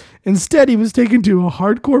label. Instead, he was taken to a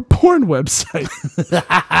hardcore porn website.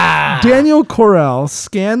 Daniel Corral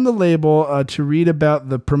scanned the label to read about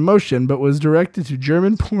the promotion, but was directed to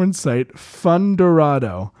German porn site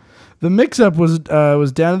Fundorado. The mix-up was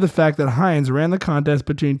down to the fact that Heinz ran the contest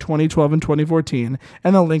between 2012 and 2014,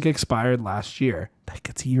 and the link expired last year. That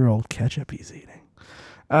gets a year-old ketchup he's eating.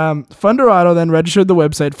 Fundorado then registered the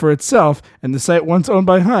website for itself, and the site once owned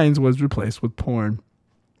by Heinz was replaced with porn.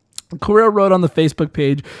 Correa wrote on the Facebook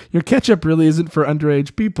page, "Your ketchup really isn't for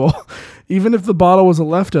underage people. Even if the bottle was a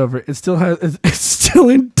leftover, it's still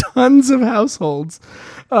in tons of households.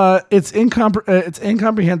 It's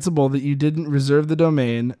incomprehensible that you didn't reserve the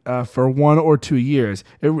domain for 1 or 2 years.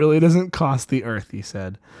 It really doesn't cost the earth," he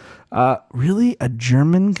said. Really? A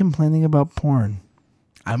German complaining about porn?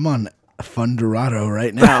 I'm on Fundorado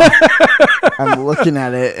right now. I'm looking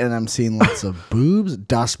at it and I'm seeing lots of boobs.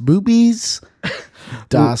 Das Boobies.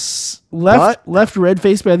 Das Left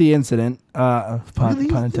red-faced by the incident, pun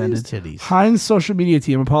intended. Titties. Heinz social media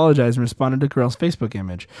team apologized and responded to Corral's Facebook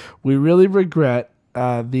image. "We really regret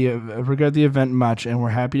the event much, and we're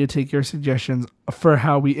happy to take your suggestions for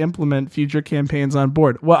how we implement future campaigns on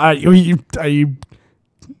board." Well, are you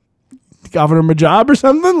offering him a job or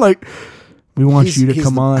something? Like, we want you to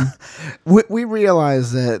come on. We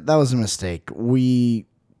realized that was a mistake. We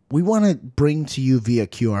want to bring to you via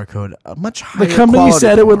QR code a much higher The company quality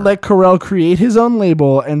said it would porn. let Corral create his own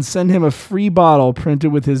label and send him a free bottle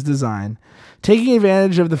printed with his design. Taking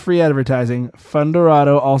advantage of the free advertising,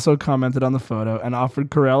 Fundorado also commented on the photo and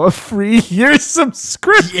offered Corral a free year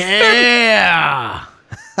subscription. Yeah.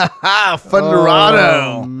 Oh,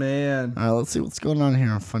 Fundorado. man. All right, let's see what's going on here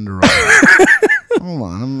on Fundorado. Hold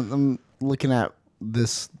on, I'm looking at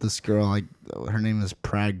this girl. Like, her name is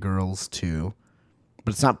Prague Girls 2.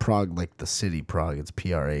 But it's not Prague like the city Prague. It's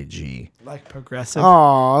Prag. Like progressive.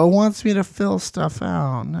 Oh, it wants me to fill stuff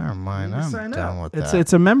out. Never mind. I'm Sign done up. with that.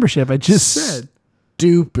 It's a membership. I just said.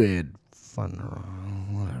 Stupid fun.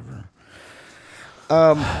 Whatever.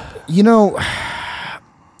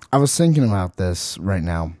 I was thinking about this right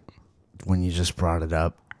now when you just brought it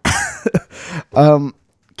up. Can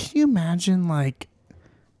you imagine, like,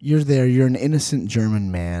 you're there, you're an innocent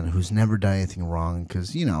German man who's never done anything wrong,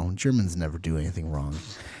 because, Germans never do anything wrong.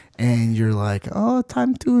 And you're like, oh,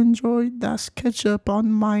 time to enjoy das Ketchup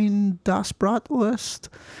on mein das Bratwurst.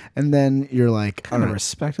 And then you're like, Kind of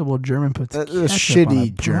respectable German puts a ketchup on a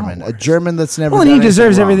shitty German. A bratwurst. German that's never Well, done and he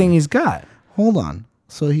deserves anything wrong. everything he's got. Hold on.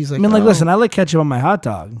 So he's like, I mean, like, oh. listen, I like ketchup on my hot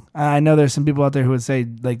dog. I know there's some people out there who would say,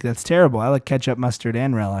 like, that's terrible. I like ketchup, mustard,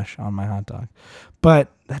 and relish on my hot dog.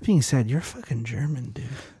 But that being said, you're fucking German, dude.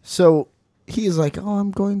 So he's like, oh,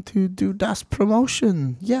 I'm going to do das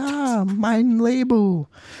promotion. Yeah, mein Label.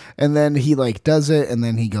 And then he like does it, and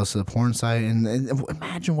then he goes to the porn site. And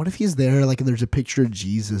imagine, what if he's there, like, and there's a picture of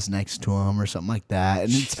Jesus next to him or something like that.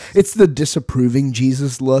 And it's the disapproving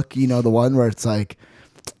Jesus look, the one where it's like,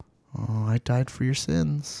 oh, I died for your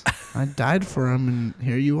sins. I died for him, and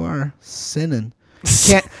here you are, sinning.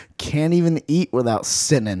 Can't even eat without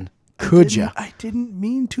sinning. Could you? I didn't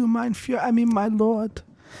mean to, my lord.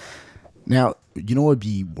 Now, you know what would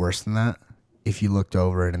be worse than that? If you looked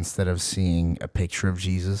over and instead of seeing a picture of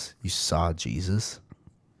Jesus, you saw Jesus.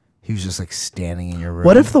 He was just like standing in your room.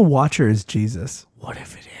 What if the Watcher is Jesus? What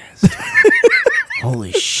if it is?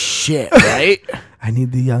 Holy shit, right? I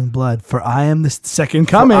need the young blood, for I am the second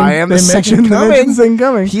coming. I am the They second mention coming. the second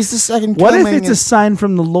coming. He's the second What coming. if it's a sign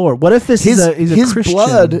from the Lord? What if this his is a Christian?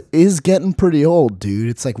 blood is getting pretty old, dude.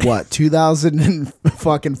 It's like what,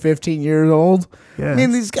 2015 years old? Yeah, I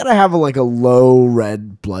mean, he's got to have a low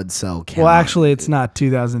red blood cell count. Well, actually, it's not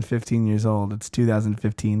 2015 years old. It's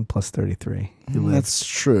 2015 plus 33. That's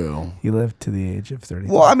true. He lived to the age of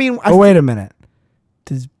 33. Well, I mean, oh, wait a minute.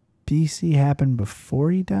 Does BC happen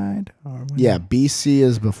before he died? Or when yeah, BC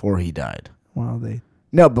is before he died.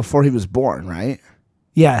 No, before he was born, right?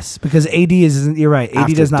 Yes, because AD isn't. You're right. AD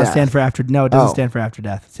After does not death. stand for after. No, it doesn't Oh. stand for after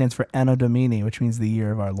death. It stands for Anno Domini, which means the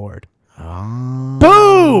year of our Lord. Oh.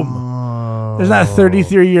 Boom! There's not a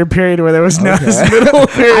 33-year period where there was no this middle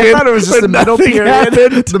period. I thought it was just where the middle nothing period.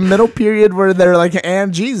 happened. The middle period where they're like,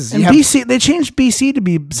 and Jesus. And You have BC, they changed BC to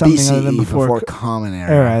be something BCE, other than before. Common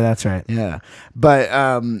Era. All right, that's right. Yeah, but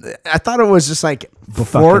I thought it was just like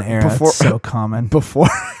before Fucking era. It's so common. before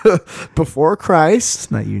Christ,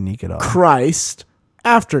 It's not unique at all. Christ,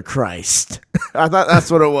 after Christ. I thought that's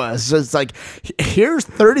what it was. So it's like, here's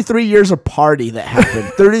 33 years of party that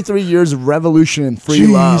happened. 33 years of revolution and free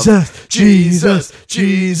love. Jesus.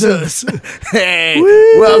 Hey,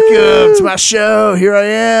 welcome to my show. Here I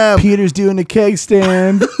am. Peter's doing the keg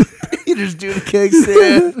stand. Peter's doing a cake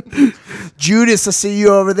stand. Judas, I see you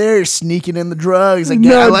over there. You're sneaking in the drugs. Like,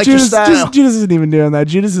 I like Judas, your style. Judas isn't even doing that.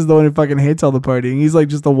 Judas is the one who fucking hates all the partying. He's like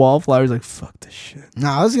just a wallflower. He's like, fuck this shit. No,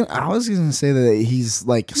 I was gonna say that he's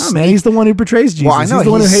like, No, man, he's the one who betrays Jesus. well, I know He's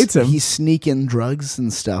the one who hates him. He's sneaking drugs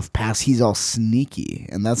and stuff past. He's all sneaky,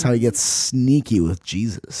 and that's how he gets sneaky with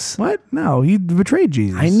Jesus. What? No, he betrayed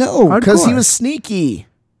Jesus. I know, because he Hardcore. was sneaky.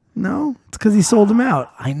 No, it's because he sold him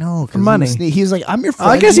out. I know, For money. He was like, "I'm your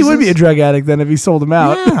friend." I guess he would be a Jesus. drug addict then if he sold him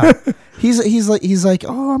out. Yeah, he's like,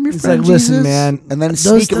 "Oh, I'm your He's friend." like, "Listen, Jesus." man, and then those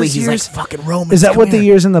sneakily he's years- like, "Fucking Romans." Is that come what the here."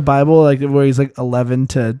 years in the Bible, like where he's like 11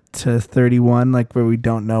 to 31, like where we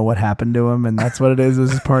don't know what happened to him, and that's what it is?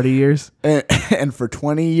 His party years. And for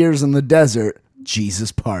 20 years in the desert,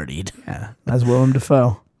 Jesus partied. Yeah, that's Willem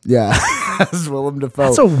Dafoe. Yeah, that's Willem Dafoe.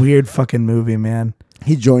 That's a weird fucking movie, man.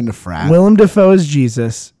 He joined a frat. Willem Dafoe as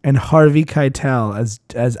Jesus and Harvey Keitel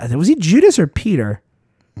as was he Judas or Peter?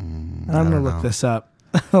 I'm gonna look this up.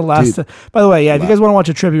 The last, Dude. By the way, yeah, if you guys want to watch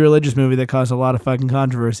a trippy religious movie that caused a lot of fucking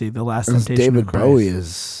controversy, The Last It's Temptation David of Christ. Bowie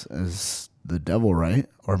is the devil, right?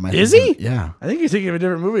 Or am I Is thinking- he? Yeah, I think you're thinking of a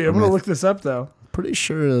different movie. I'm gonna Myth. look this up though. pretty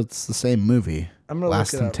sure it's the same movie. I'm gonna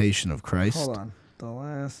Last look it up. Temptation of Christ. Hold on, The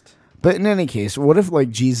Last. But in any case, what if like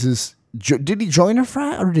Jesus? Did he join a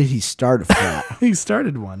frat or did he start a frat? He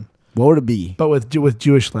started one, What would it be? but with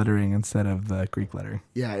Jewish lettering instead of the Greek lettering.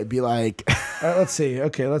 Yeah, it'd be like All right, let's see.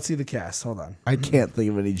 Okay, let's see the cast. Hold on. I can't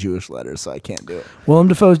think of any Jewish letters, so I can't do it. Willem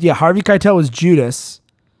Dafoe's, yeah, Harvey Keitel was Judas.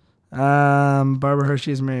 Barbara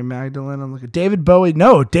Hershey is Mary Magdalene. I'm looking. David Bowie.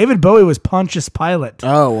 No, David Bowie was Pontius Pilate.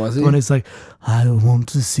 Oh, was he? When he's like, I want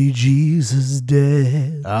to see Jesus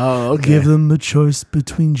dead. Oh, okay. Give them a choice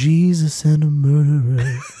between Jesus and a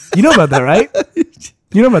murderer. You know about that, right?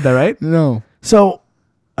 You know about that, right? No. So,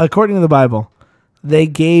 according to the Bible, they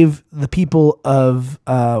gave the people of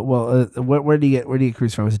where do you get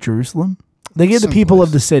crucified? Was it Jerusalem? They gave the people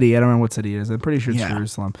of the city. I don't remember what city it is. I'm pretty sure it's Yeah.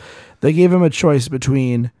 Jerusalem. They gave him a choice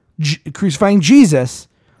between crucifying Jesus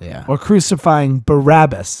Yeah. or crucifying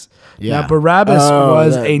Barabbas. Yeah. Now, Barabbas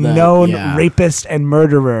was a known yeah. rapist and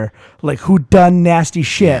murderer, like who done nasty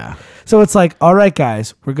shit. Yeah. So it's like, all right,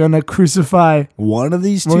 guys, we're gonna crucify. One of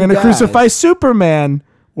these two We're gonna guys. crucify Superman.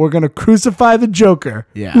 We're gonna crucify the Joker.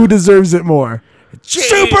 Yeah. Who deserves it more?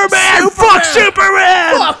 Superman! Fuck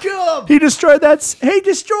Superman! Fuck him! He destroyed he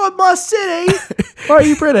destroyed my city. Why are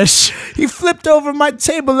you British? He flipped over my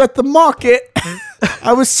table at the market.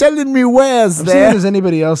 I was selling me wares I'm seeing if there. there's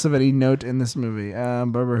anybody else of any note in this movie.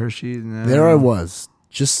 Barbara Hershey. No. There I was,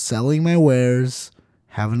 just selling my wares,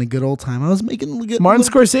 having a good old time. I was making a Martin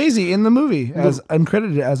Scorsese in the movie as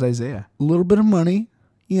uncredited as Isaiah. little bit of money,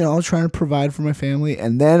 trying to provide for my family.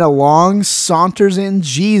 And then along saunters in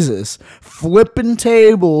Jesus, flipping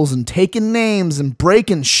tables and taking names and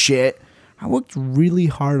breaking shit. I worked really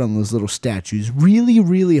hard on those little statues. Really,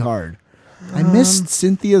 really hard. I missed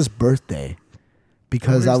Cynthia's birthday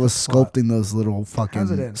because I was sculpting those little How's it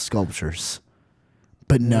fucking end? sculptures.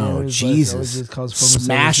 But Yeah, no, it was Jesus. it calls for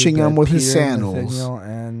Smashing them with his sandals. Nathaniel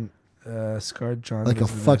and scarred John Like a was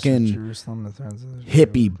the master of fucking Jerusalem, the thrones of the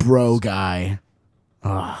Hippie bro guy.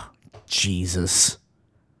 Ah, Jesus.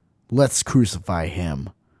 Let's crucify him.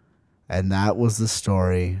 And that was the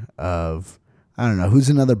story of, I don't know, who's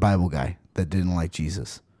another Bible guy that didn't like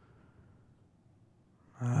Jesus?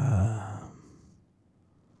 I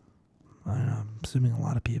don't know, I'm assuming a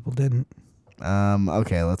lot of people didn't.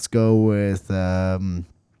 Okay, let's go with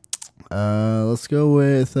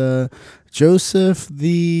Joseph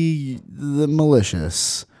the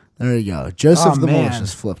malicious. There you go. Joseph the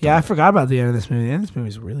malicious flipped. Yeah, I him. forgot about the end of this movie. The end of this movie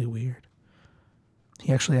is really weird.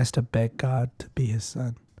 He actually has to beg God to be his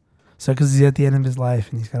son. So, because he's at the end of his life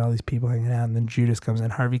and he's got all these people hanging out, and then Judas comes in.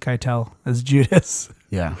 Harvey Keitel as Judas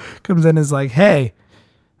Yeah. comes in and is like, hey,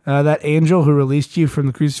 that angel who released you from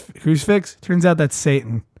the crucifix, turns out that's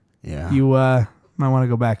Satan. Yeah. You might want to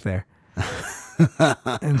go back there.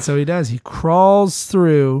 And so he does. He crawls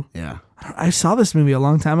through. Yeah. I saw this movie a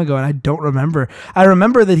long time ago and I don't remember. I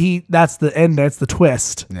remember that that's the end, that's the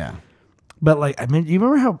twist. Yeah. But like, I mean, you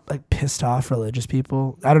remember how like pissed off religious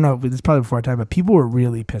people? I don't know. It's probably before our time, but people were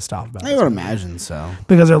really pissed off about I it would imagine so.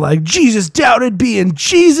 because they're like, Jesus doubted being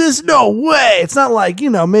Jesus. No way. It's not like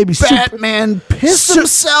maybe Batman pissed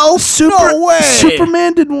himself. No way.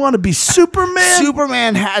 Superman didn't want to be Superman.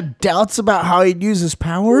 Superman had doubts about how he'd use his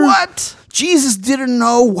power. What? Jesus didn't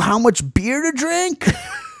know how much beer to drink.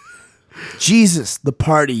 Jesus, the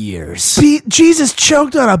party years. Jesus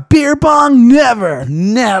choked on a beer bong? Never.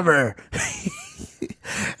 Never.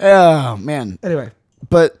 Oh, man. Anyway.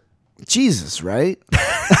 But Jesus, right?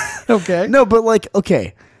 Okay. No, but like,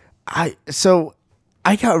 okay. I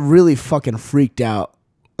got really fucking freaked out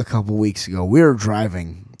a couple weeks ago. We were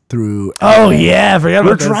driving through Oh, LA. yeah. I forgot We're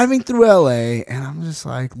about this. driving through LA, and I'm just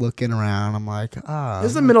like looking around. I'm like, It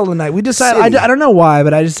was the middle of the night. We decided, City. I don't know why,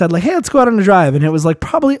 but I just said, like, hey, let's go out on a drive. And it was like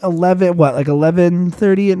probably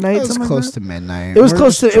 11:30 at night? it was something like close that? to midnight. It was We're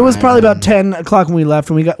close to. just It was probably about driving. 10 o'clock when we left,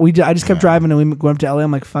 and I just kept driving, and we went up to LA.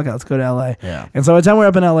 I'm like, fuck it, let's go to LA. Yeah. And so by the time we're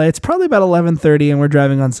up in LA, it's probably about 11:30, and we're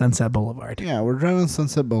driving on Sunset Boulevard. Yeah, we're driving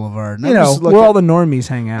Sunset Boulevard. and You I'm know, just where looking- all the normies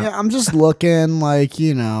hang out. Yeah, I'm just looking like,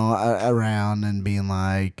 around and being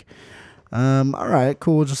like, all right,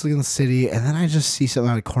 cool, just look in the city. And then I just see something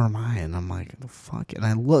out of the corner of my eye, and I'm like, the fuck? And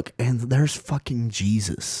I look, and there's fucking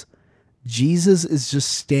Jesus. Jesus is just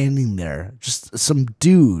standing there, just some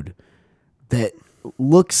dude that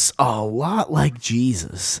looks a lot like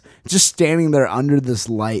Jesus, just standing there under this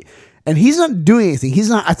light. And he's not doing anything. He's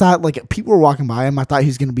not. I thought like people were walking by him. I thought he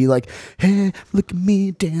was gonna be like, "Hey, look at me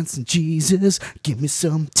dancing, Jesus. Give me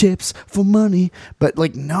some tips for money." But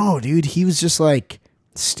like, no, dude. He was just like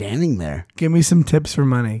standing there. Give me some tips for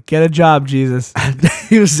money. Get a job, Jesus.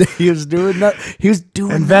 he was doing that. He was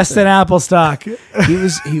doing Invest in Apple stock. he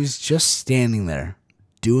was just standing there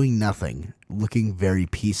doing nothing, looking very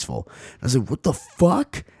peaceful. I was like, what the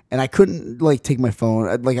fuck? And I couldn't like take my phone.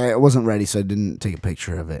 I wasn't ready, so I didn't take a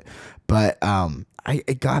picture of it. But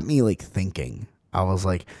it got me like thinking. I was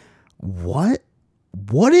like, what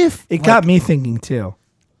if It got me thinking too.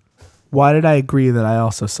 Why did I agree that I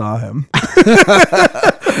also saw him?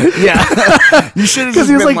 yeah, you should have Because just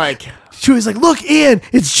he was been like, she was like, look, Ian,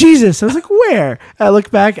 it's Jesus. I was like, where? And I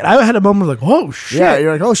looked back, and I had a moment of like, oh, shit. yeah,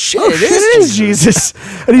 you're like, oh shit, Oh, shit, it is Jesus.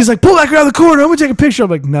 And he's like, pull back around the corner. I'm going to take a picture. I'm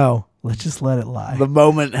like, no, let's just let it lie. The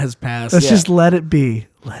moment has passed. Let's yeah. just let it be.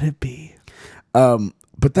 Let it be.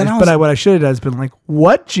 But then I was, What I should have done is been like,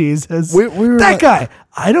 what Jesus? We were that like- guy.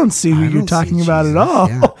 I don't see who I you're don't talking see about at Jesus. all.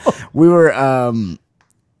 Yeah. We were,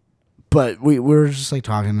 but we were just like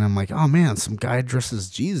talking, and I'm like, oh man, some guy dresses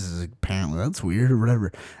Jesus. Apparently, that's weird or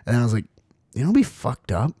whatever. And I was like, it'd be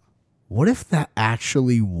fucked up. What if that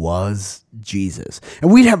actually was Jesus?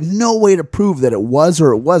 And we'd have no way to prove that it was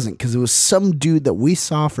or it wasn't, because it was some dude that we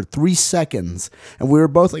saw for 3 seconds, and we were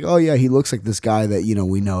both like, oh yeah, he looks like this guy that,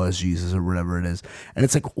 we know as Jesus or whatever it is. And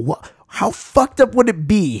it's like, what? How fucked up would it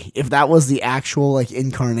be if that was the actual like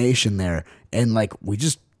incarnation there, and like we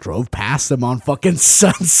just drove past them on fucking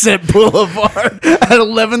Sunset Boulevard at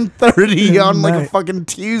 11:30 on like a Right. fucking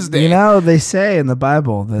Tuesday? You know, they say in the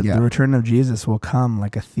Bible that Yeah. the return of Jesus will come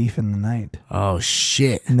like a thief in the night. Oh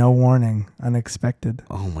shit. No warning, unexpected.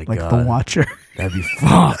 Oh my Like god. the Watcher. That'd be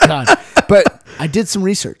fuck. God. But I did some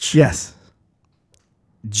research. Yes.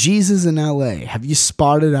 Jesus in LA. Have you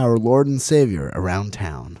spotted our Lord and Savior around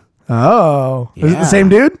town? Oh. Is it Yeah. the same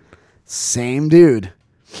dude? Same dude.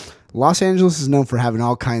 Los Angeles is known for having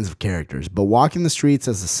all kinds of characters, but walking the streets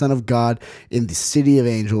as the Son of God in the City of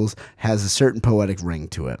Angels has a certain poetic ring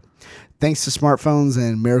to it. Thanks to smartphones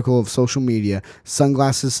and miracle of social media,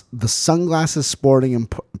 the sunglasses sporting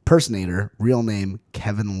impersonator, real name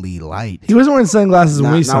Kevin Lee Light. He wasn't wearing sunglasses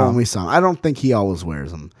when we saw Not when him. we saw him. I don't think he always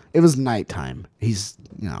wears them. It was nighttime. He's,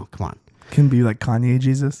 come on. Can be like Kanye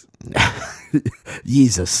Jesus.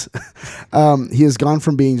 Jesus. He has gone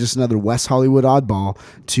from being just another West Hollywood oddball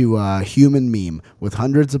to a human meme with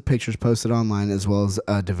hundreds of pictures posted online, as well as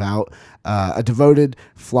a devoted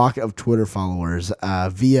flock of Twitter followers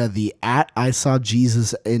via the @I saw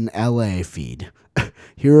Jesus in LA feed.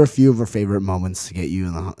 Here are a few of our favorite moments to get you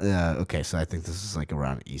in the. Okay, so I think this is like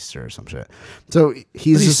around Easter or some shit. So he's But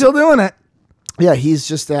he's just, still doing it. yeah, he's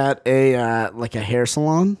just at a like a hair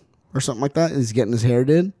salon or something like that. He's getting his hair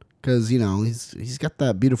did because he's got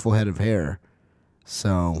that beautiful head of hair.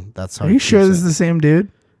 So that's how. Are you sure this is the same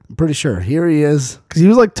dude? I'm pretty sure. Here he is. Because he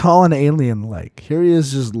was like tall and alien-like. Here he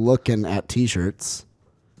is, just looking at t-shirts,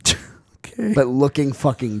 Okay. but looking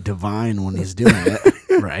fucking divine when he's doing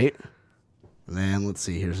it, right? And then let's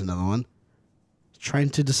see. Here's another one. Trying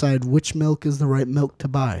to decide which milk is the right milk to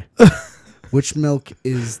buy. Which milk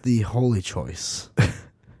is the holy choice?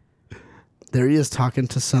 There he is talking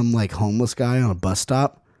to some like homeless guy on a bus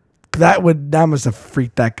stop. That must have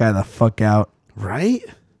freaked that guy the fuck out. Right?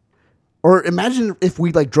 Or imagine if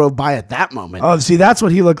we like drove by at that moment. Oh, see, that's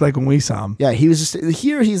what he looked like when we saw him. Yeah, he was just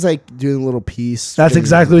here. He's like doing a little piece. That's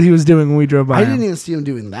exactly what he was doing when we drove by I him. didn't even see him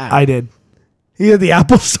doing that. I did. He had the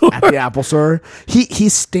Apple store. At the Apple store. He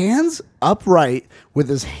stands upright with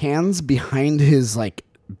his hands behind his like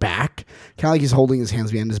back, kind of like he's holding his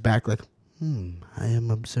hands behind his back, like, I am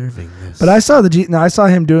observing this. But I saw I saw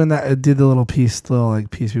him doing that. Did the little peace be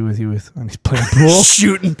with you with when he's playing pool.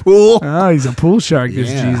 Shooting pool. Oh, he's a pool shark. This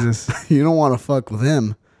Yeah. Jesus You don't want to fuck with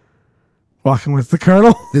him. walking with the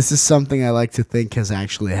colonel. This is something I like to think has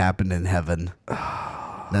actually happened in heaven.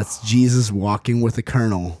 That's Jesus walking with a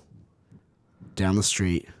colonel down the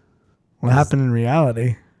street. What happened in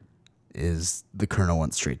reality? Is the colonel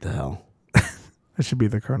went straight to hell. That should be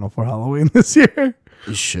the colonel for Halloween this year.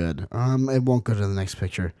 You should. It won't go to the next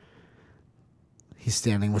picture. He's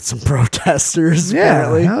standing with some protesters.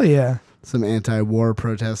 Apparently. Hell yeah. Some anti-war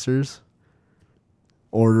protesters.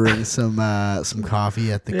 Ordering some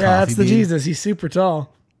coffee at the coffee That's the bean. Jesus. He's super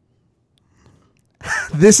tall.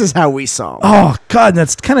 This is how we saw him. Oh God,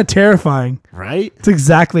 that's kind of terrifying. Right? It's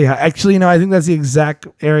exactly how. Actually, I think that's the exact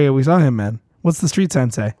area we saw him in. What's the street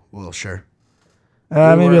sign say? Well, sure.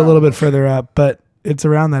 Maybe a little bit further up, but it's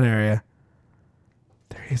around that area.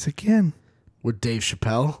 There he is again. With Dave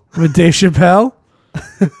Chappelle. With Dave Chappelle.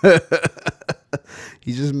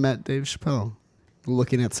 He just met Dave Chappelle.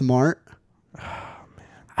 Looking at some art.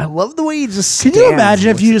 I love the way he just Can you stands imagine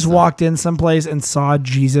and if you looks just at walked in someplace and saw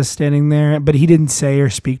Jesus standing there, but he didn't say or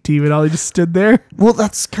speak to you at all? He just stood there. them? Well,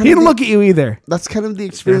 that's kind He of didn't look at you either. That's kind of the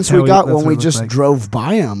experience That's how we got that's when what we it looked just like. drove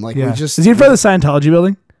by him. Like Yeah. we just Is he in front of the Scientology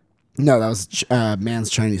building? No, that was Man's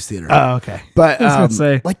Chinese Theater. Oh, okay. But I was gonna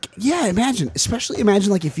say. like, yeah, imagine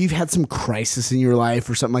like if you've had some crisis in your life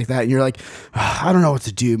or something like that, and you're like, I don't know what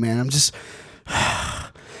to do, man. I'm just,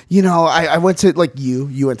 I went to like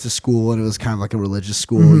you went to school and it was kind of like a religious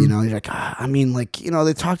school, You're like, I mean, like,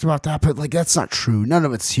 they talked about that, but like that's not true. None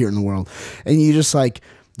of it's here in the world, and you just like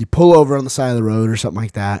you pull over on the side of the road or something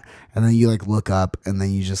like that, and then you like look up and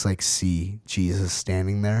then you just like see Jesus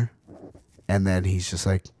standing there, and then he's just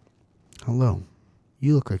like, hello,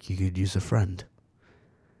 you look like you could use a friend.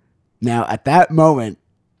 Now, at that moment,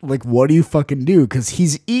 like, what do you fucking do? Because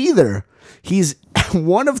he's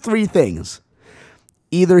one of three things.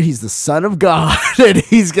 Either he's the son of God and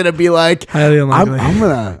he's gonna be like, Highly unlikely.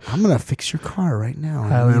 I'm gonna fix your car right now.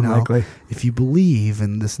 Highly unlikely. If you believe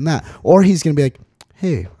in this and that, or he's gonna be like,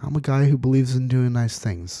 hey, I'm a guy who believes in doing nice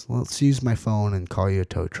things. Let's use my phone and call you a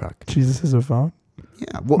tow truck. Jesus has a phone.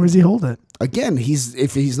 Yeah. Well, Where does he hold it? again,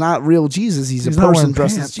 if he's not real Jesus, he's a not person wearing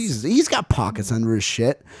dressed pants. as Jesus. He's got pockets under his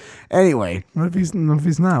shit. Anyway, What if he's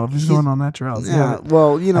not? What if he's going on that trail? yeah.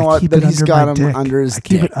 Well, you know I what? keep Then it he's under got my him dick. under his I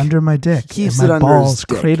keep dick. it under my dick. Keeps and it my under balls his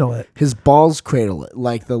dick. cradle it. His balls cradle it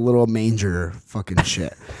like the little manger fucking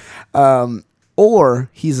shit. Or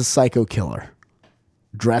he's a psycho killer.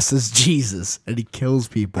 Dresses Jesus and he kills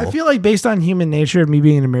people. I feel like based on human nature of me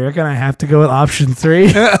being an American, I have to go with option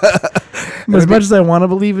 3. As much as I want to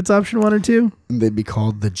believe it's option 1 or 2. They'd be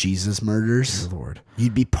called the Jesus murders. Lord.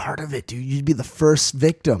 You'd be part of it, dude. You'd be the first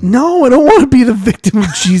victim. No, I don't want to be the victim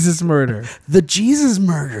of Jesus murder. The Jesus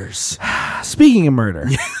murders. Speaking of murder,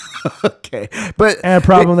 Okay. But and a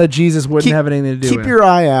problem that Jesus wouldn't have anything to do keep with. your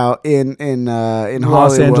eye out in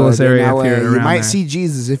Los Hollywood, Angeles area in if LA. you're You around might there. see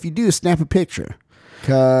Jesus. If you do, snap a picture.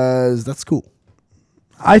 Because that's cool.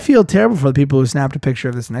 I feel terrible for the people who snapped a picture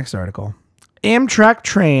of this next article. Amtrak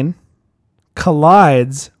train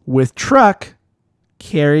collides with truck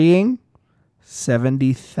carrying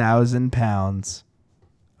 70,000 pounds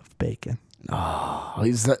of bacon. Oh,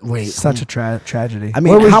 is that wait? Such a tragedy. I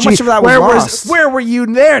mean, how much of that was lost? Where were you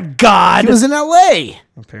there, God? He was in LA.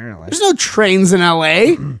 Apparently. There's no trains in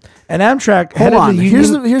LA. And Amtrak Hold headed on. to Here's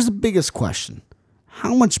Union... the biggest question.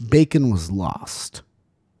 How much bacon was lost?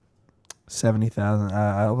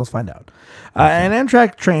 70,000. Let's find out. An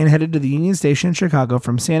Amtrak train headed to the Union Station in Chicago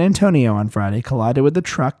from San Antonio on Friday collided with a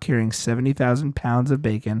truck carrying 70,000 pounds of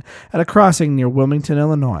bacon at a crossing near Wilmington,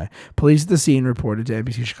 Illinois. Police at the scene reported to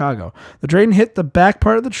NBC Chicago. The train hit the back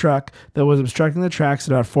part of the truck that was obstructing the tracks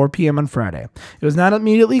at about 4 p.m. on Friday. It was not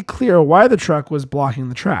immediately clear why the truck was blocking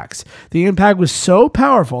the tracks. The impact was so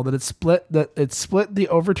powerful that it split the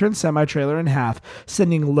overturned semi-trailer in half,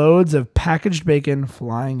 sending loads of packaged bacon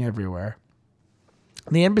flying everywhere.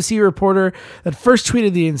 The embassy reporter that first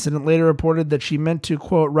tweeted the incident later reported that she meant to,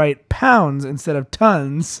 quote, write pounds instead of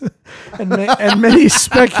tons, and many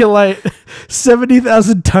speculate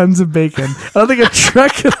 70,000 tons of bacon. I don't think a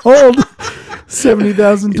truck can hold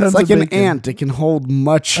 70,000 tons It's like of bacon. an ant. It can hold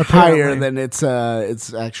much Apparently. higher than its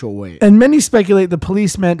actual weight. And many speculate the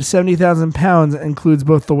police meant 70,000 pounds includes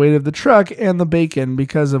both the weight of the truck and the bacon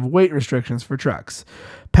because of weight restrictions for trucks.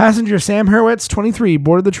 Passenger Sam Hurwitz, 23,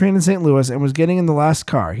 boarded the train in St. Louis and was getting in the last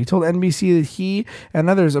car. He told NBC that he and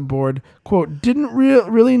others aboard, quote, didn't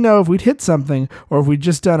really know if we'd hit something or if we'd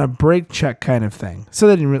just done a brake check kind of thing. So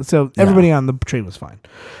they didn't. So everybody on the train was fine.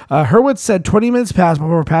 Hurwitz said 20 minutes passed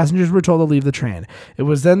before passengers were told to leave the train. It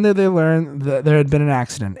was then that they learned that there had been an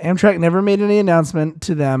accident. Amtrak never made any announcement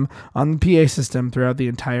to them on the PA system throughout the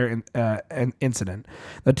entire incident.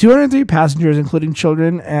 The 203 passengers, including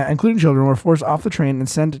children, were forced off the train and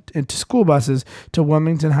sent into school buses to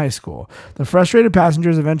Wilmington High School. The frustrated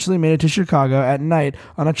passengers eventually made it to Chicago at night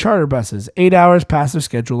on a charter buses, 8 hours past their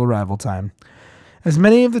scheduled arrival time. As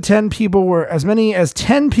many as 10 people were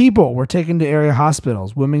taken to area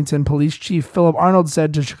hospitals. Wilmington Police Chief Philip Arnold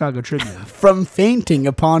said to Chicago Tribune, From fainting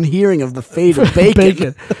upon hearing of the fate of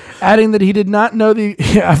bacon. adding that he did not know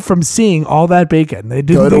from seeing all that bacon. They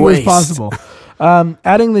didn't think it was possible.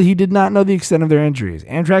 Adding that he did not know the extent of their injuries.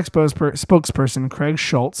 Amtrak spokesperson Craig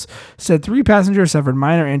Schultz said 3 passengers suffered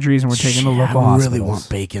minor injuries and were taken to local hospitals. I really want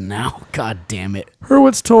bacon now. God damn it.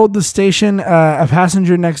 Hurwitz told the station a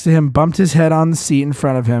passenger next to him bumped his head on the seat in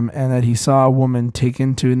front of him and that he saw a woman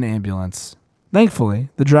taken to an ambulance. Thankfully,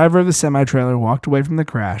 the driver of the semi-trailer walked away from the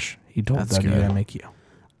crash. He told WMAQ.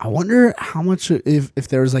 I wonder how much, if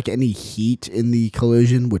there was like any heat in the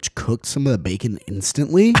collision which cooked some of the bacon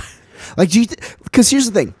instantly. Like, because here's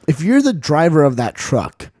the thing. If you're the driver of that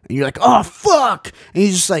truck and you're like, oh, fuck. And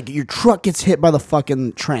you're just like, your truck gets hit by the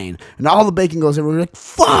fucking train and all the bacon goes everywhere. You're like,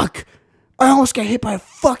 fuck. I almost got hit by a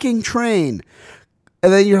fucking train.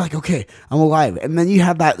 And then you're like, okay, I'm alive. And then you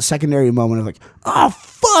have that secondary moment of like, oh,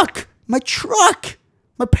 fuck. My truck.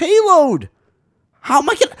 My payload. How am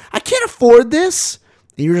I can't afford this.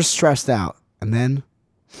 And you're just stressed out. And then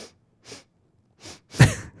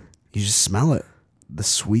you just smell it. The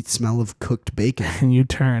sweet smell of cooked bacon. And you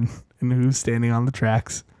turn, and who's standing on the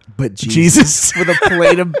tracks? But Jesus with a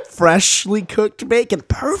plate of freshly cooked bacon,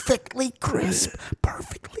 perfectly crisp,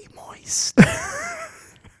 perfectly moist.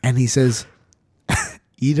 And he says,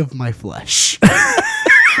 eat of my flesh.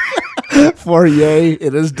 For yea,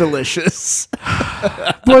 it is delicious.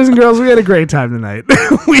 Boys and girls, we had a great time tonight.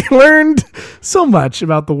 We learned so much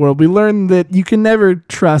about the world. We learned that you can never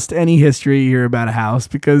trust any history you hear about a house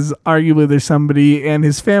because arguably there's somebody and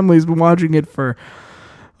his family's been watching it for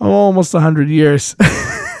almost 100 years.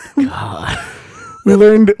 God. We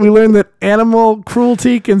learned that animal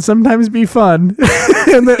cruelty can sometimes be fun,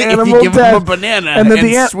 and that animal if you give death, him a banana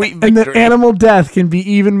and sweet and that victory. animal death can be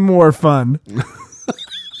even more fun.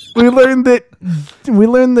 We learned that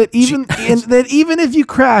even if you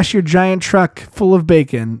crash your giant truck full of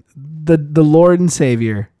bacon, the Lord and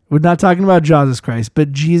Savior, we're not talking about Jesus Christ,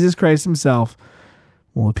 but Jesus Christ himself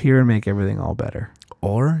will appear and make everything all better.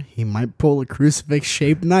 Or he might pull a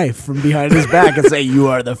crucifix-shaped knife from behind his back and say, you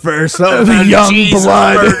are the first of The young Jesus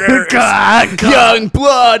blood. murderers. God. Young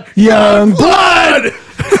blood. Young blood.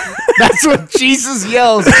 That's what Jesus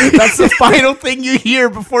yells. That's the final thing you hear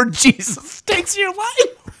before Jesus takes your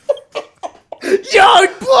life. Young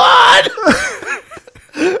blood.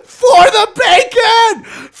 For the bacon.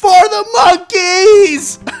 For the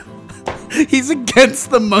monkeys. He's against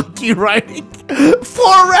the monkey riding.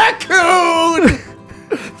 For raccoon.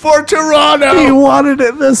 For Toronto. He wanted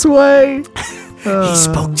it this way. He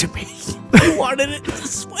spoke to me. He wanted it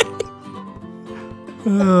this way.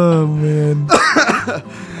 Oh, man.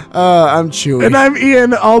 I'm Chewy. And I'm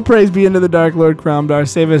Ian. All praise be unto the Dark Lord Cromdar.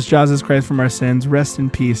 Save us, Jesus Christ, from our sins. Rest in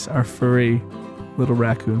peace, our furry little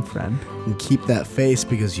raccoon friend. And keep that face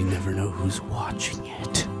because you never know who's watching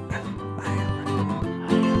it.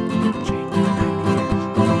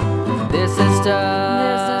 This is stuff.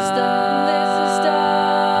 This is stuff. This is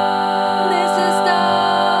stuff. This is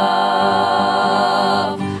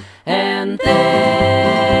stuff. And things.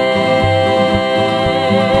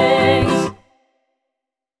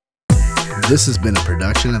 This has been a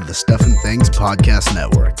production of the Stuff and Things Podcast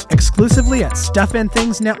Network. Exclusively at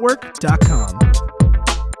StuffAndThingsNetwork.com.